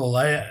very cool.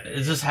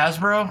 Is this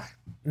Hasbro?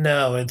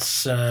 No,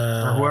 it's...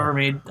 or whoever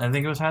made... I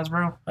think it was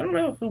Hasbro? I don't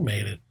know who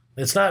made it.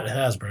 It's not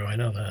Hasbro, I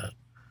know that.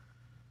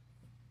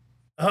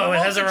 Oh, it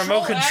has a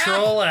remote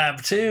control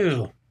app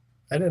too.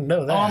 I didn't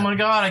know that. Oh my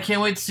god, I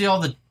can't wait to see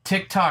all the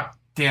TikTok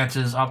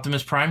dances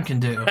Optimus Prime can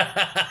do.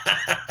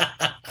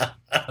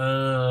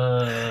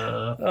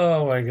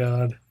 Oh my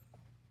god.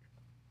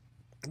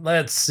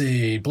 Let's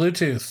see.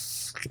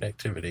 Bluetooth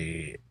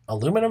connectivity.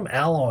 Aluminum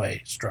alloy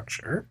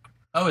structure.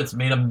 Oh, it's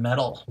made of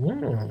metal.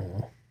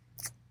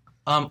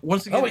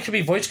 Once again, it could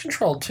be voice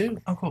controlled too.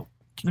 Oh, cool.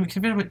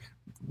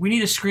 We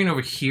need a screen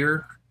over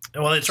here.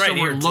 Well, it's right so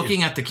here. We're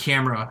looking at the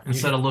camera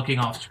instead of looking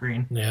off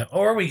screen. Yeah,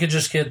 or we could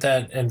just get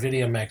that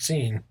NVIDIA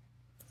Maxine.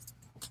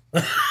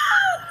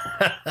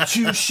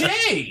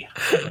 Touché.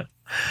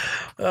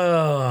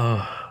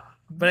 Oh,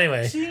 but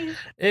anyway,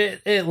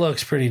 it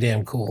looks pretty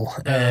damn cool,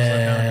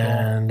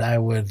 and I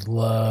would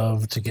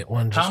love to get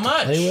one just to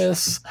play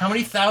with. How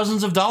many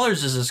thousands of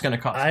dollars is this going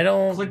to cost? I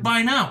don't click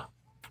buy now.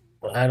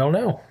 I don't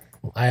know.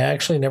 I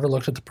actually never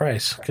looked at the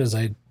price because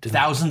I didn't.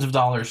 Thousands of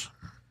dollars.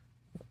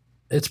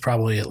 It's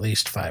probably at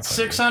least $500.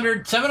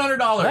 $600,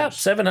 $700. Yep,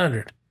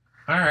 $700.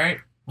 All right.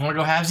 Want to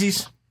go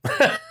halvesies?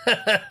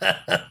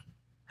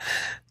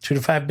 2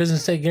 to 5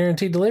 business day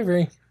guaranteed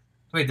delivery.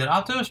 Wait, did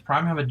Optimus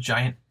Prime have a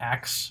giant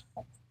axe?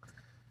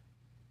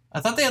 I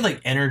thought they had like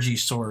energy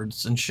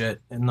swords and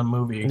shit in the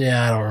movie.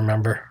 Yeah, I don't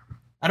remember.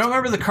 I don't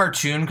remember the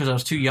cartoon because I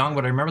was too young,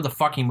 but I remember the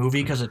fucking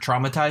movie because it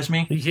traumatized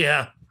me.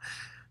 Yeah.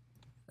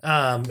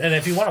 And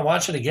if you want to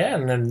watch it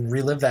again and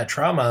relive that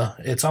trauma,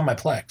 it's on my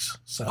Plex.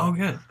 So Oh,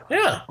 good.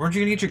 yeah, Weren't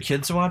you gonna get your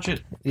kids to watch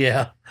it?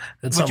 yeah.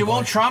 But you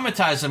won't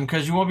traumatize them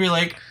because you won't be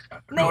like,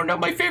 no,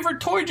 my favorite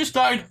toy just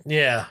died.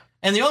 Yeah.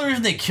 And the only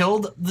reason they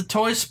killed the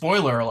toy,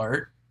 spoiler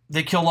alert,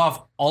 they killed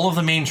off all of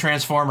the main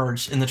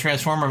Transformers in the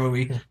Transformer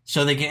movie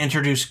so they can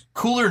introduce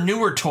cooler,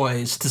 newer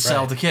toys to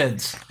sell to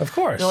kids. Of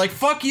course. They're like,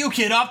 fuck you,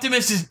 kid.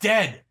 Optimus is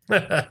dead.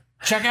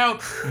 Check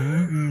out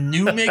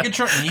new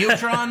Megatron,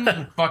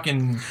 Neotron,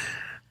 fucking...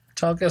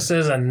 Tonka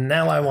says, and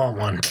now I want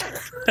one.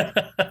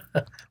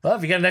 Well,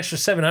 if you got an extra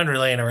 700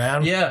 laying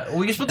around. Yeah,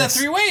 we can split that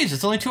 3 ways.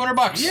 It's only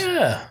 $200.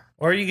 Yeah.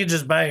 Or you could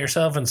just buy it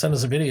yourself and send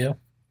us a video.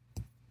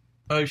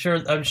 I'm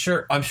sure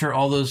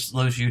all those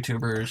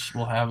YouTubers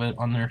will have it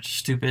on their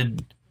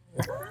stupid.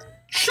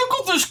 Check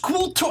out this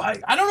cool toy.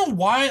 I don't know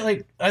why.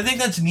 Like, I think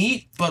that's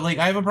neat, but like,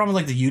 I have a problem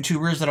with like the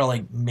YouTubers that are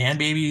like man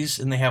babies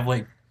and they have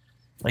like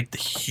the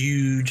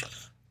huge.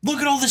 Look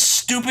at all this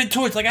stupid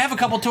toys. Like, I have a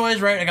couple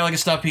toys, right? I got like a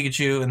stuffed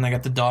Pikachu and I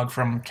got the dog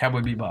from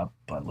Cowboy Bebop.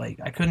 But like,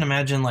 I couldn't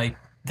imagine like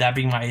that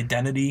being my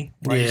identity.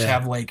 Where I just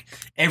have like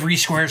every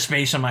square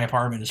space in my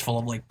apartment is full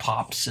of like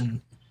pops and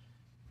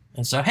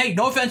stuff. Hey,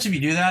 no offense if you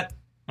do that.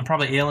 I'm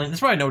probably alien. That's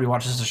probably nobody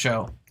watches the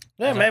show.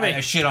 Yeah, maybe. I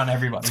shit on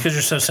everybody. It's because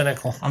you're so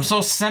cynical. I'm so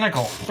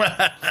cynical.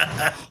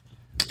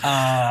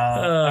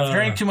 I've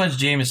drank too much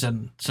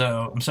Jameson,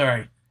 so I'm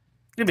sorry.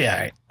 You'll be all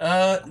right.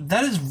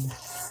 That is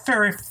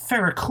very,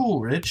 very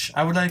cool, Rich.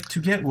 I would like to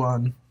get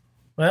one.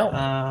 Well,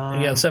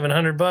 you got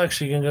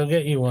 $700. You can go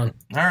get you one.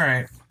 All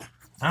right.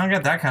 I don't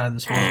got that kind of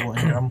disposable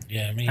income.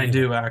 Yeah, me I either.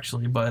 do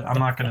actually, but I'm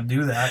not going to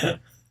do that.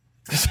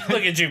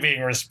 Look at you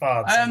being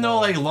responsible. I have no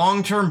like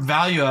long-term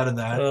value out of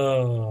that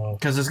Oh,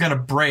 because it's going to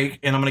break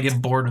and I'm going to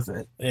get bored with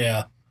it.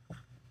 yeah.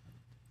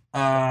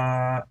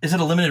 Is it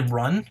a limited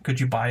run? Could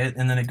you buy it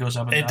and then it goes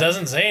up? And It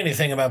doesn't say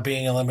anything about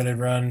being a limited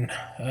run,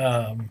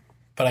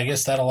 but I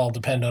guess that'll all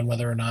depend on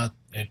whether or not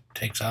it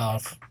takes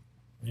off.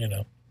 You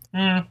know.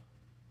 Mm.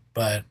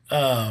 But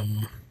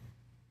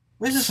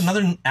Is this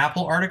another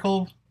Apple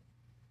article?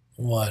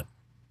 what?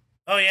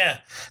 Oh yeah,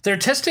 they're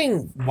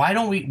testing. Why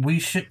don't we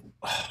should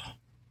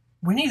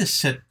we need to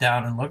sit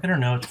down and look at our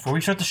notes before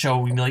we start the show.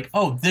 We'd be like,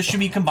 oh, this should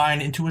be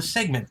combined into a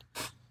segment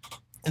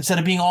instead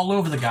of being all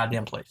over the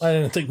goddamn place. I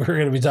didn't think we were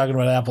going to be talking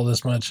about Apple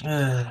this much.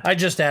 Uh, I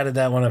just added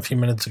that one a few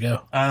minutes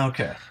ago.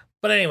 okay.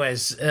 But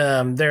anyways,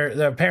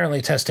 they're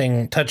apparently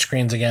testing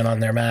touchscreens again on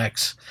their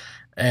Macs,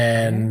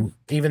 and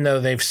even though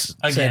they've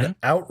said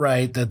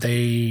outright that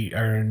they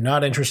are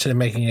not interested in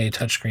making a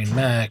touchscreen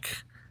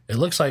Mac, it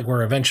looks like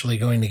we're eventually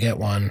going to get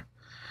one.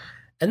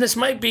 And this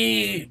might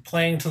be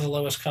playing to the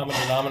lowest common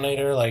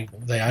denominator, like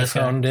the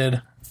iPhone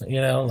did.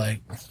 You know,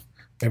 like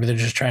maybe they're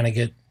just trying to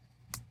get.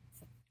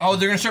 Oh,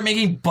 they're gonna start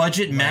making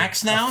budget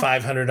Macs now. A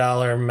 $500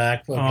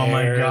 MacBook Oh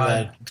my Air god!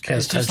 that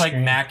has It's just like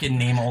touchscreen. Mac in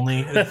name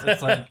only.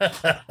 It's like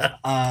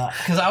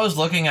because I was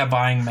looking at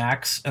buying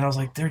Macs and I was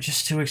like, they're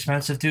just too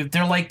expensive, dude.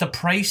 They're like the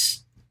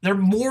price. They're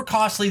more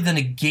costly than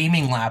a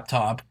gaming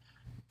laptop,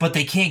 but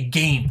they can't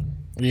game.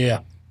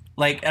 Yeah,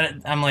 Like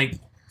I'm like,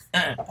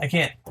 I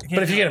can't.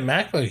 but if you get a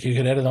MacBook, you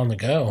could edit on the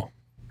go.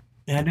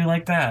 Yeah, I do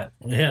like that.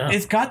 Yeah,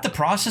 It's got the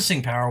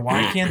processing power.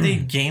 Why can't they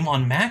game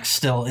on Mac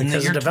still in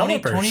Because the year of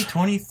developers.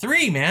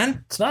 2023,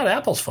 man? it's not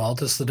Apple's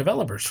fault; it's the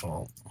developer's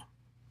fault.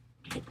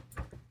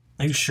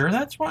 Are you sure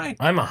that's why?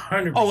 I'm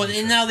 100%. Oh,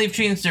 and now they've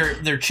changed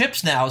their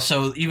chips now,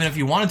 so even if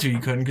you wanted to, you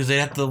couldn't because they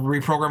have to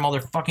reprogram all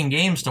their fucking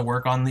games to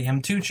work on the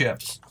M2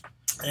 chips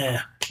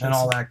Yeah, and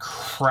all that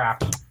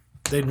crap.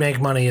 they'd make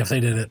money if they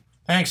did it.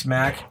 Thanks,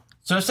 Mac.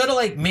 So instead of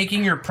like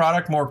making your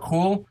product more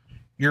cool,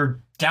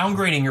 you're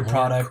downgrading your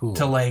product cool.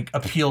 to like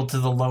appeal to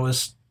the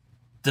lowest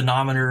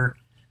denominator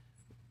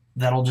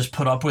that'll just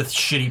put up with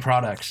shitty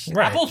products.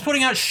 Right. Apple's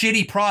putting out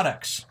shitty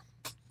products.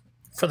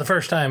 For the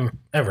first time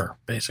ever,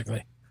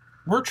 basically.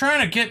 We're trying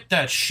to get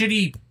that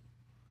shitty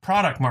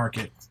product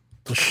market.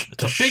 The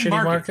It's a big shitty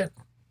market.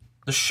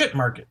 The shit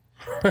market.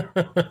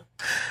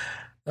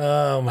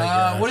 Oh my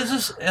god. What is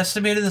this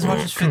estimated as much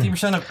as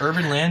 50% of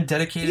urban land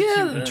dedicated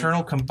to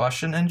internal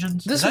combustion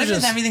engines? This Does that was even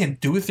just- have anything to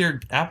do with your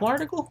Apple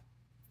article?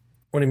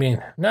 What do you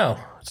mean? No,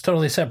 it's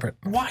totally separate.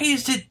 Why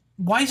is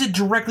it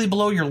directly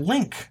below your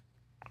link?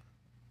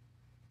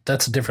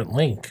 That's a different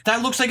link.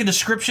 That looks like a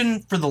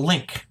description for the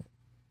link.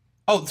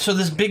 Oh, so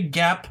this big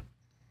gap.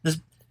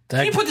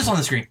 Can you put this on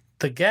the screen?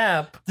 The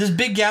gap. This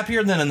big gap here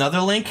and then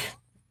another link.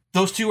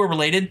 Those two are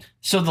related.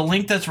 So the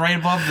link that's right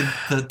above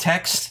the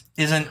text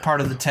isn't part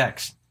of the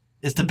text.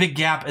 It's the big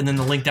gap and then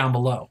the link down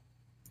below.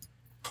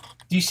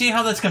 Do you see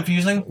how that's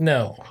confusing?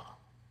 No.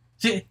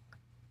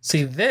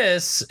 See,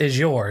 this is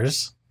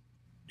yours,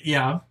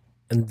 yeah.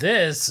 and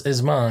this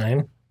is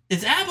mine,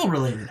 It's Apple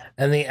related.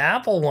 and the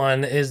Apple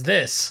one is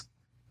this.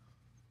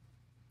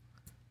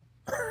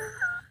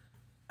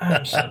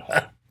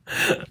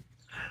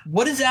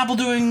 What is Apple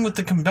doing with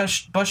the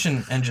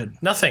combustion engine?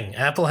 Nothing.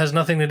 Apple has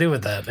nothing to do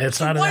with that. It's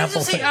not an Why does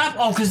Apple it say thing.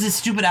 Apple? Oh, because it's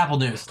stupid Apple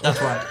News.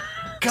 That's why.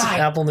 It's an God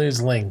Apple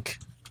News link.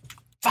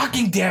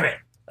 fucking damn it.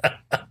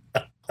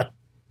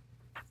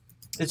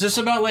 Is this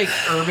about like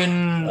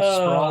urban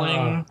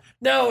sprawling?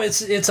 No,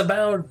 it's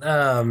about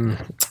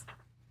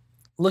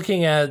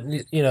looking at,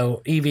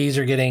 EVs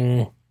are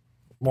getting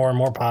more and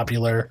more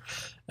popular,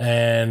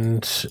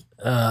 and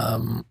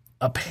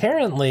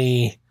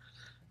apparently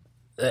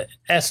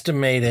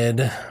estimated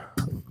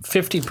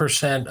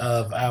 50%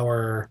 of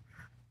our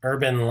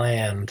urban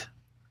land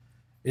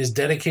is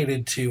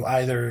dedicated to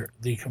either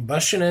the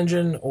combustion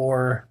engine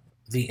or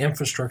the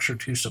infrastructure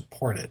to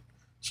support it.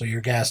 So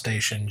your gas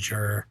stations,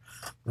 your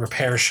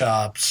repair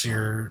shops,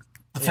 your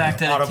The fact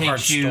that auto it takes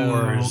parts you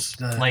stores,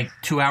 like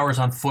 2 hours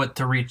on foot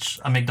to reach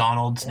a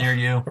McDonald's near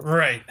you.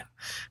 right.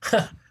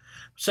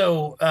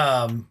 So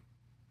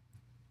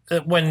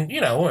when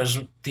as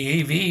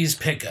the EVs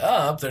pick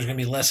up, there's going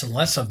to be less and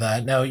less of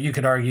that. Now you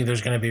could argue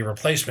there's going to be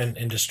replacement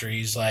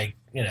industries like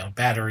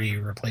battery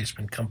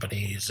replacement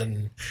companies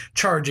and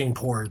charging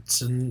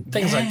ports and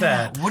things like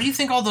that. What do you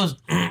think all those,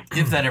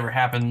 if that ever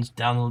happens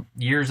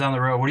years down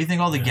the road, what do you think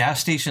all the gas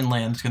station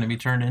land is going to be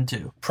turned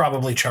into?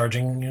 Probably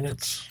charging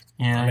units.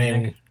 Yeah, I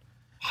mean,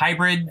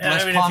 hybrid,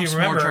 less if pumps, you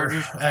more remember,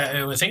 chargers.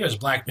 I think it was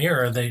Black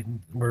Mirror. They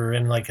were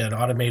in like an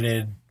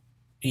automated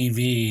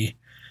EV,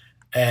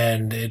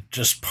 and it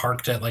just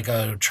parked at like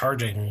a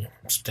charging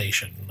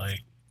station,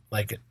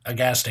 like a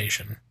gas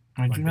station.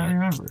 I do not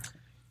remember.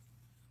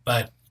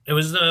 But it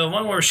was the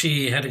one where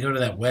she had to go to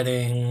that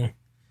wedding,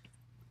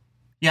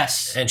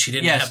 Yes. and she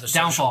didn't have the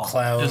social downfall.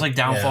 cloud. It was like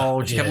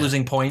downfall. She kept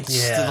losing points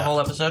through the whole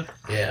episode.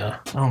 Yeah.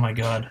 Oh my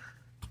god.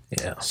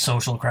 Yeah.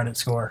 Social credit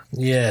score.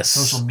 Yes.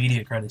 Social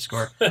media credit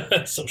score.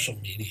 Social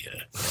media.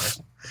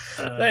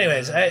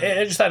 Anyways,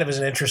 I just thought it was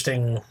an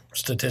interesting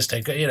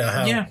statistic.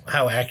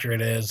 How accurate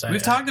it is.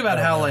 We've talked about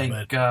how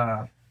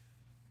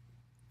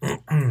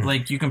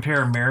like you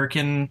compare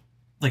American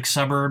like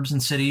suburbs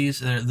and cities.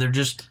 They're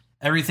just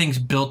everything's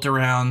built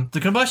around the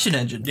combustion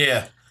engine.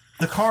 Yeah.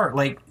 The car,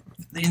 and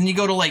you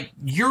go to like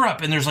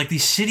Europe, and there's like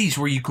these cities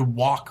where you could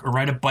walk or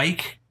ride a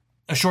bike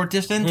a short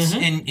distance,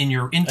 and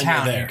you're in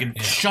town. there, You can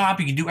shop,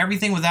 you can do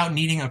everything without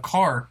needing a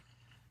car.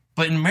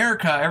 But in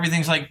America,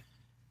 everything's like,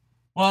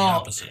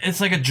 well,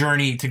 it's like a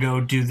journey to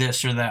go do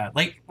this or that.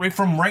 Like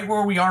right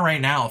where we are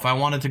right now, if I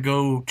wanted to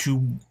go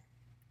to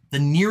the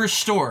nearest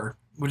store,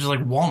 which is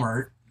like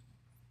Walmart,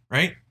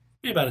 right?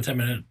 Be about a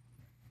 10-minute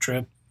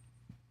trip.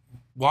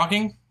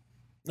 Walking?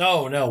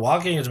 No,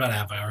 walking is about a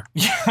half hour.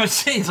 Yeah, I would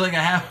say it's like a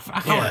half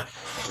hour. Yeah.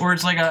 Or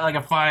it's like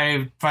a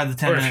 5 to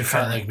 10 Or if minute you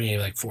felt car. like me,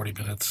 like 40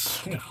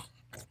 minutes.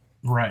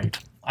 Right.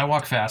 I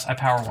walk fast. I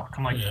power walk.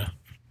 I'm like, Yeah.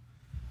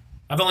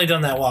 I've only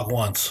done that walk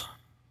once.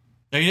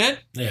 oh, you did?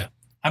 Yeah.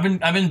 I've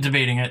been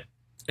debating it.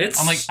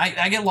 I'm like,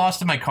 I get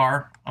lost in my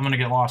car. I'm gonna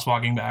get lost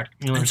walking back.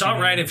 It's all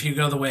right if you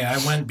go the way I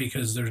went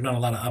because there's not a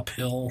lot of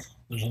uphill.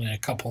 There's only a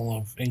couple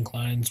of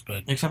inclines,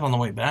 but except on the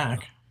way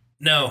back.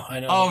 no,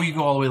 I know. Oh, you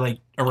go all the way like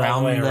around, all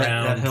the way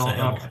that hill. the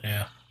hill. Okay.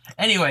 Yeah.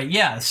 Anyway,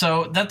 yeah.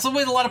 So that's the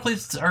way a lot of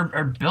places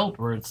are built,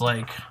 where it's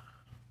like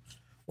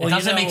Well, it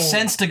doesn't make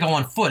sense to go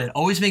on foot. It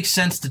always makes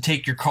sense to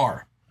take your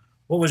car.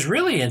 What was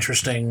really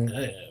interesting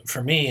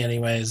for me,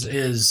 anyways,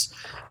 is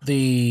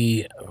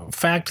the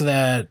fact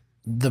that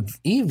the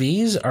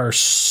EVs are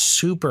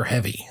super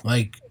heavy.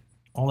 Like,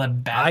 All that I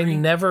battery.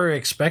 never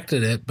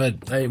expected it, but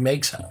it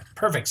makes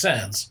perfect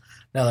sense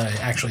now that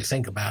I actually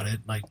think about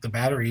it. Like, the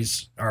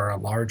batteries are a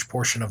large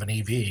portion of an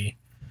EV,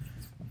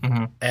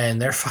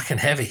 and they're fucking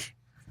heavy.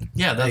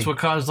 Yeah, that's Like- what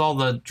caused all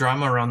the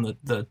drama around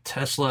the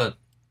Tesla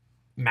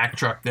Mack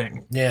truck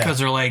thing. Yeah. Because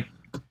they're like,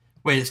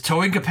 wait, its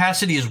towing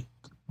capacity is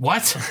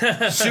what?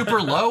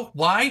 Super low?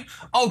 Why?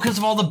 Oh, because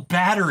of all the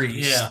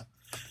batteries. Yeah.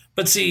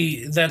 But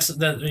see,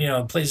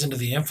 it plays into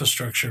the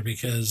infrastructure,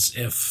 because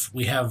if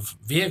we have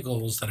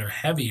vehicles that are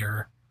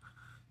heavier,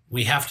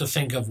 we have to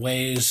think of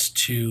ways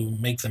to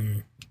make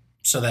them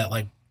so that,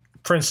 like,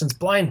 for instance,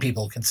 blind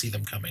people can see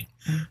them coming.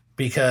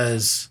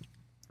 Because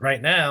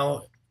right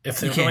now, if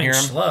they're can't going hear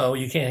 'em. slow,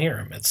 you can't hear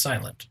them. It's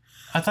silent.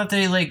 I thought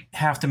they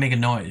have to make a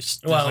noise.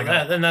 There's Well, like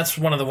and that's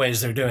one of the ways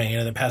they're doing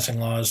it. They're passing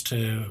laws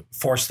to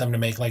force them to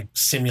make like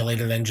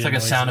simulated engine. it's like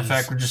a sound noises.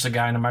 effect with just a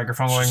guy in a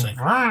microphone It's going.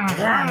 just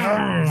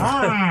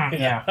like-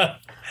 Yeah.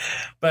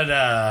 But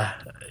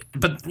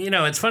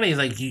it's funny.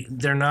 Like,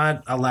 they're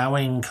not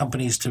allowing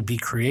companies to be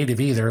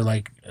creative either.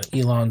 Like,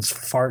 Elon's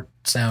fart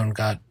sound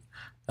had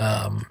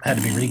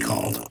to be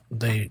recalled.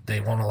 They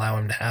won't allow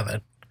him to have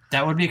it.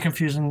 That would be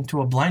confusing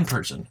to a blind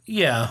person.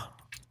 Yeah,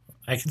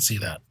 I can see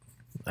that.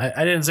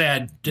 I didn't say I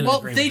didn't. Well,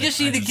 agree they with just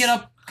it. need to get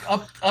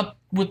up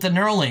with the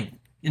Neuralink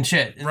and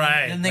shit.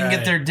 Right, And they can get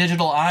right. their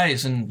digital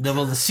eyes and they'll be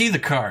able to see the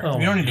car. Oh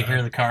you don't my need to God.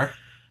 hear the car.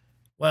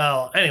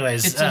 Well,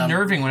 anyways, It's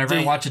unnerving whenever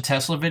I watch a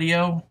Tesla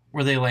video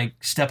where they like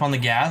step on the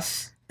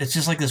gas. It's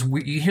just like this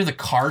weird, you hear the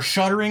car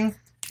shuddering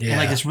Yeah. and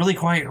like this really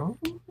quiet.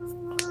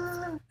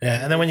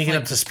 Yeah, and then when you get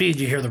up to speed,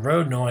 you hear the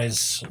road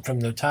noise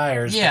from the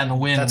tires. Yeah, and the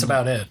wind. That's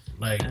about it.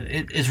 Like,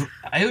 It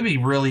would be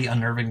really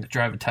unnerving to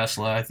drive a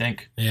Tesla, I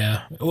think.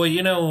 yeah. Well,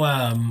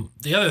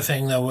 the other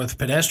thing though with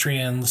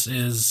pedestrians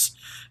is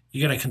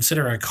you got to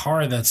consider a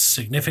car that's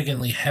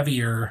significantly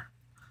heavier.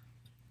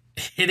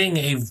 Hitting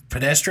a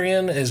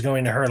pedestrian is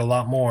going to hurt a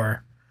lot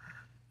more.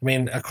 I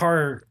mean, a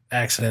car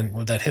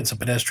accident that hits a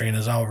pedestrian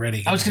is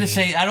already. I was going to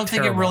say, I don't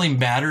think it terrible. really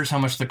matters how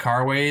much the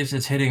car weighs.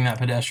 It's hitting that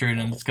pedestrian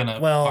and it's going to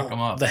fuck them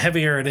up. The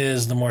heavier it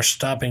is, the more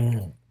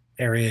stopping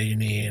area you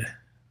need.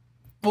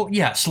 Well,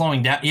 yeah,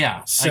 slowing down.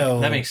 Yeah, So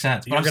that makes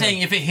sense. But I'm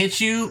saying if it hits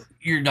you,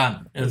 you're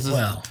done.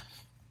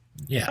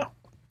 Yeah.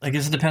 I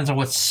guess it depends on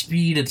what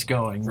speed it's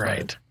going.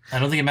 Right. I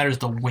don't think it matters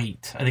the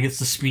weight. I think it's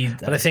the speed.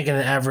 But I think in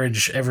an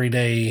average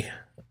everyday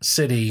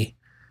city,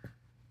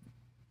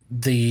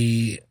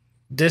 the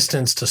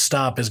distance to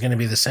stop is going to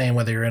be the same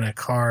whether you're in a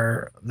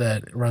car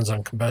that runs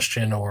on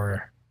combustion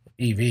or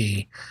EV.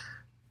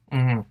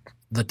 Mm-hmm.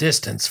 The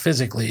distance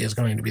physically is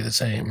going to be the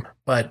same,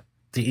 but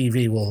the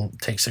EV will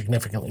take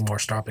significantly more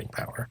stopping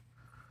power.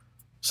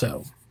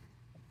 So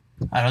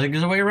I don't think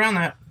there's a way around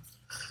that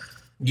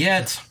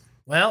yet.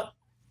 Well,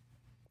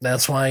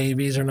 that's why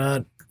EVs are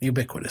not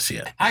ubiquitous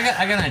yet. I got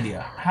an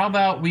idea. How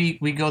about we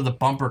go the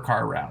bumper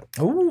car route?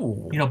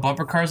 Ooh. You know,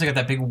 bumper cars, they got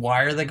that big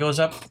wire that goes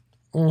up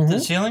to the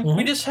ceiling.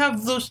 We just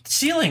have those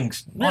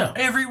ceilings on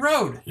every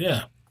road.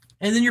 Yeah.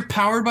 And then you're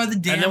powered by the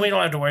damn... And then we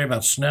don't have to worry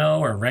about snow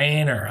or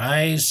rain or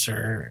ice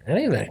or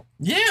anything.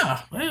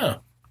 Yeah. Yeah.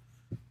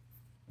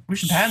 We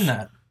should patent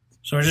that.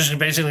 So we're just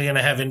basically going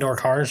to have indoor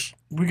cars?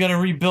 We got to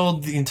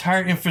rebuild the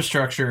entire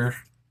infrastructure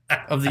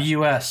of the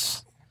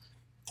U.S.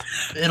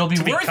 It'll be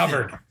worth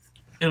covered. it.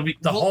 It'll be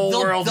the whole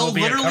world. They'll will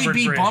be literally a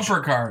be bridge.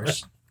 bumper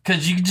cars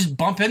because you can just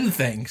bump into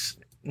things.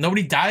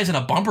 Nobody dies in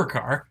a bumper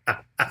car.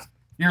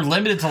 You're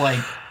limited to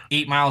like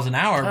 8 miles an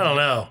hour. I don't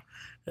know.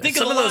 Think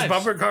Some of of the those lives.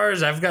 bumper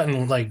cars, I've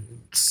gotten like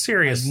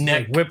serious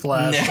Neck-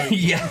 whiplash.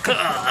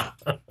 Yeah.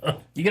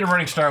 You get a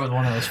running start with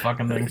one of those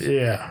fucking things.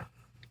 Yeah.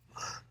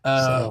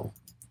 So,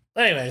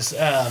 anyways,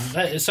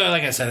 so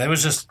like I said, it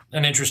was just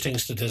an interesting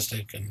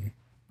statistic, and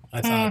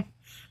I thought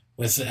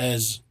with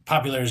as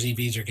popular as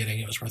EVs are getting,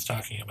 it was worth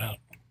talking about.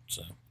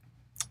 So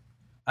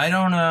I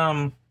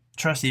don't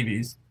trust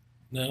EVs.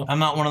 no, I'm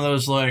not one of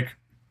those like,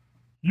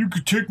 you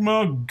could take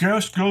my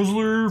gas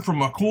guzzler from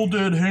my cold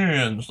dead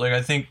hands. Like,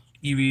 I think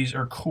EVs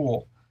are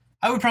cool.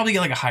 I would probably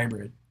get like a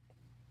hybrid.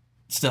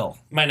 Still,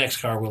 my next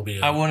car will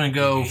be. I wouldn't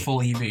go EV.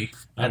 full EV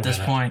at this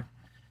point.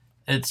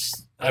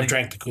 It's I've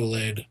drank the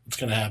Kool-Aid. It's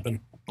going to happen.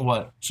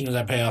 what? As soon as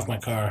I pay off my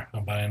car,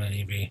 I'm buying an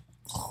EV.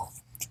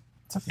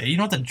 It's okay. You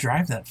don't have to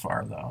drive that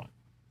far though.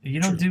 You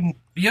don't True.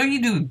 do.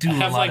 You do I a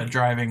have, lot like, of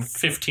driving.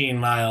 15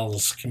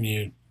 miles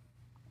commute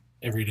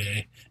every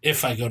day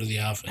if I go to the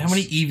office. How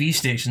many EV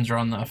stations are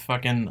on the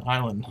fucking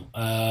island?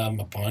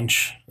 A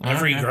bunch.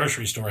 Every Okay.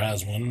 grocery store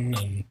has one,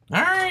 and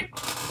All right.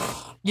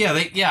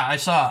 Yeah, I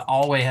saw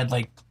Allway had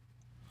like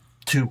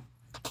 2.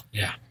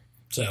 yeah.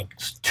 So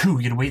Just 2.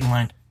 You gotta wait in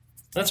line.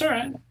 that's all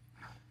right.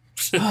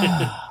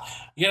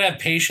 You gotta have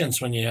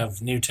patience when you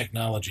have new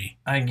technology.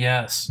 I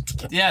guess.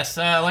 Yes,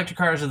 electric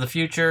cars are the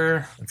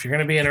future. If you're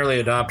gonna be an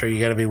early adopter, you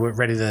gotta be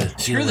ready to.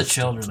 Screw deal the with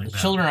stuff children. like The that.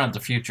 children aren't the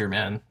future,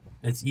 man.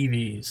 It's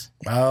EVs.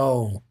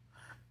 Oh,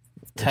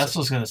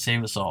 Tesla's gonna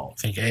save us all.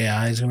 I think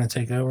AI is gonna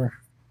take over.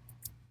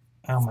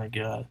 Oh my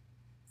god.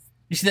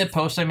 You see that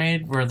post I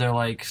made where they're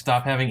like,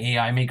 stop having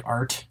AI make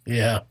art?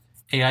 Yeah,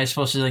 AI is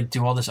supposed to like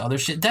do all this other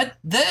shit. That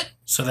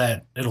so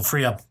that it'll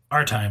free up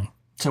our time.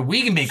 so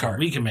we can make So art.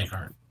 we can make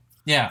art.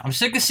 Yeah, I'm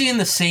sick of seeing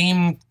the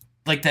same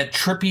like that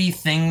trippy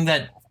thing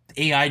that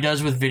AI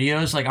does with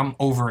videos. Like, I'm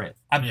over it.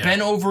 I've Yeah.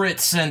 been over it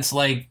since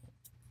like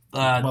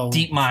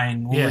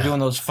DeepMind when we were yeah. doing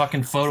those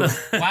fucking photos.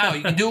 Wow,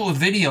 you can do it with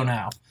video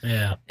now.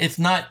 Yeah, It's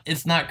not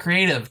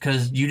creative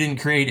because you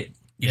didn't create it.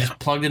 You Yeah. just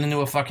plugged it into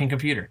a fucking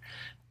computer.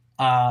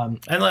 and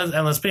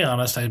let's be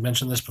honest. I had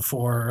mentioned this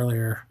before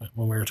earlier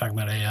when we were talking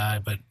about AI,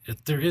 but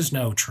there is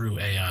no true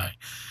AI.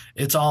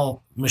 It's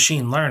all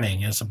machine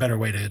learning. Is a better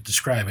way to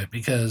describe it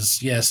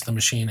because yes, the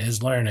machine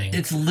is learning.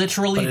 It's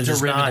literally but it is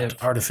derivative.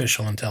 not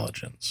artificial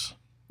intelligence.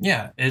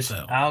 Yeah, it's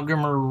So.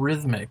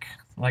 algorithmic,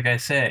 like I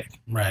say.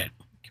 Right.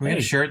 Can we get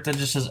a Hey, shirt that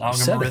just says said it.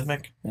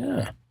 algorithmic?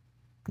 Yeah.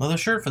 Another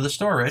shirt for the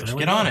store, Rich. There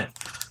we Get go. on it.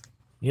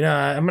 You know,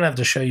 I'm going to have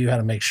to show you how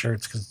to make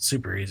shirts because it's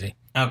super easy.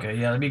 Okay,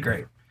 yeah, that'd be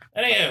great.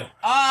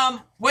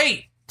 Anywho.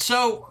 Wait.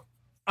 So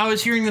I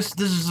was hearing this.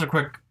 This is a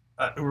quick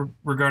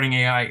regarding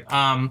AI.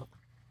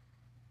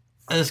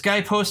 This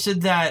guy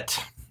posted that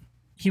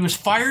he was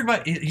fired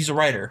by. He's a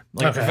writer,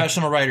 like Okay. a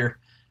professional writer.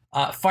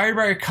 Fired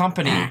by a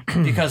company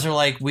because they're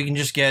like, we can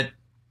just get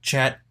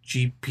Chat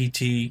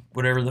GPT,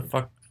 whatever the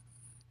fuck.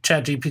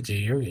 Chat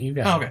GPT. You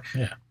got it. Okay.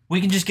 Yeah.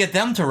 We can just get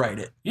them to write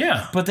it.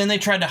 Yeah. But then they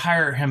tried to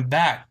hire him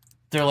back.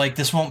 They're like,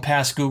 this won't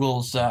pass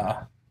Google's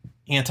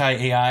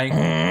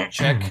anti-AI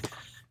check.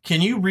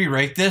 Can you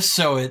rewrite this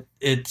so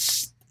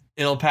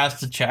it'll pass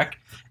the check?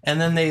 And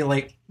then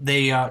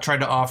they tried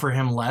to offer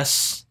him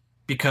less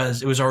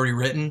because it was already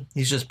written.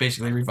 He's just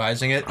basically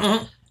revising it.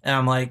 Mhm. And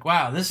I'm like,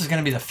 wow, this is going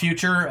to be the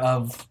future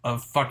of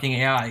fucking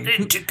AI.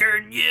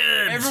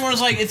 Everyone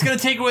was like, it's going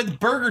to take away the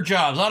burger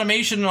jobs,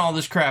 automation, and all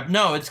this crap.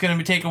 No, it's going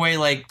to take away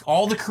like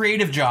all the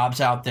creative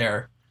jobs out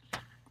there.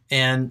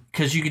 And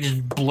because you can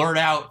just blurt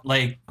out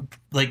like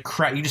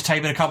crap, you just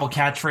type in a couple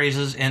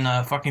catchphrases in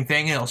a fucking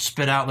thing, and it'll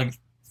spit out like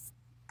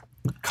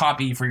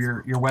copy for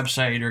your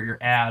website or your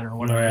ad or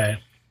whatever.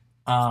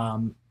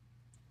 Right.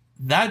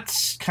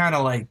 that's kind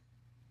of like,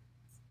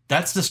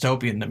 that's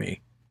dystopian to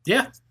me.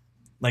 Yeah.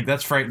 Like,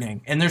 that's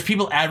frightening. And there's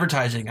people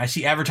advertising. I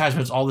see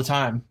advertisements all the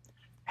time.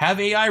 Have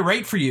AI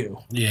write for you.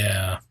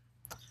 Yeah.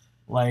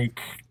 Like,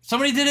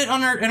 somebody did it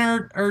on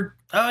our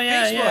Oh,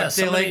 yeah, Facebook. yeah. They,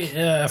 Somebody, like-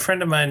 a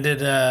friend of mine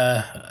did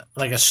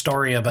like a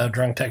story about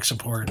drunk tech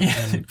support.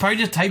 And, probably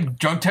just type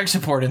drunk tech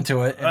support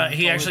into it. And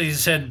he actually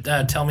said,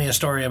 tell me a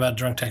story about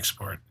drunk tech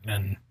support.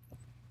 And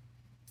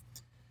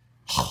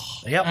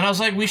yep. And I was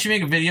like, we should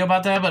make a video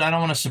about that, but I don't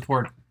want to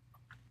support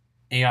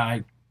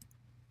AI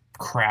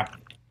crap.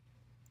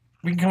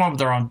 We can come up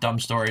with our own dumb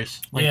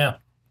stories. Like yeah.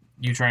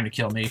 you trying to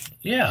kill me.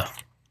 Yeah.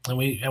 And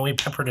we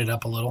peppered it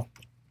up a little.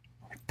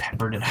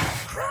 Peppered it out.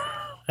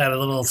 Had a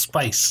little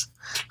spice.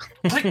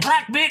 Click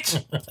clack,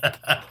 bitch!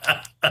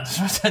 That's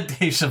what that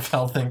Dave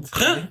Chappelle thing.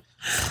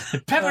 They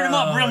peppered him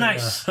up real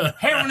nice.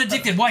 Heroin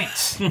addicted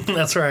whites.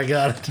 That's where I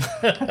got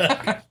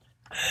it.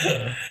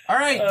 All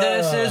right,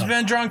 this has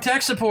been Drunk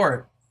Tech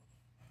Support.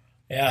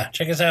 Yeah,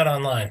 check us out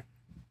online.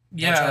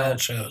 That's how Yeah, that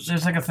shows.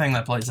 there's like a thing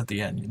that plays at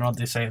the end. You know what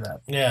they say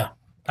that. Yeah.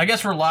 I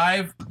guess we're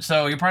live,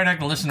 so you're probably not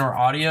going to listen to our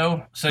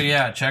audio. So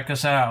yeah, check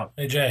us out.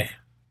 Hey, Jay,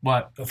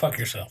 What? go fuck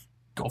yourself.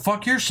 Go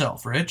fuck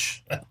yourself,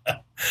 Rich.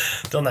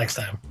 Till next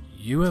time.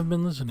 You have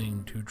been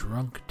listening to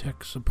Drunk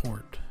Tech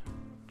Support.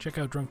 Check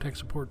out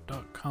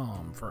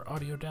drunktechsupport.com for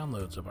audio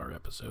downloads of our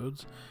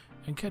episodes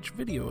and catch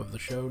video of the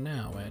show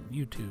now at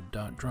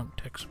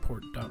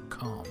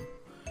youtube.drunktechsupport.com.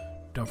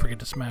 Don't forget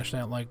to smash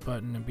that like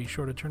button and be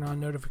sure to turn on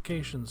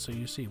notifications so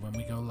you see when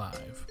we go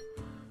live.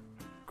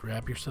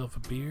 Grab yourself a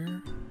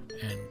beer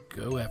and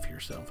go F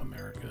yourself,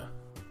 America.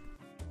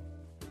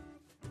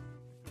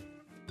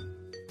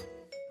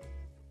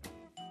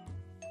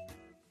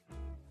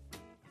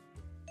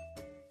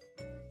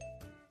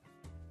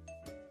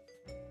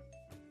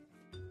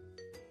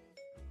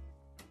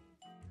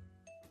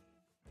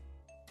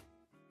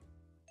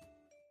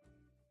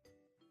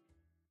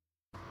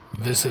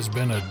 This has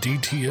been a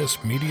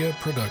DTS Media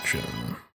production.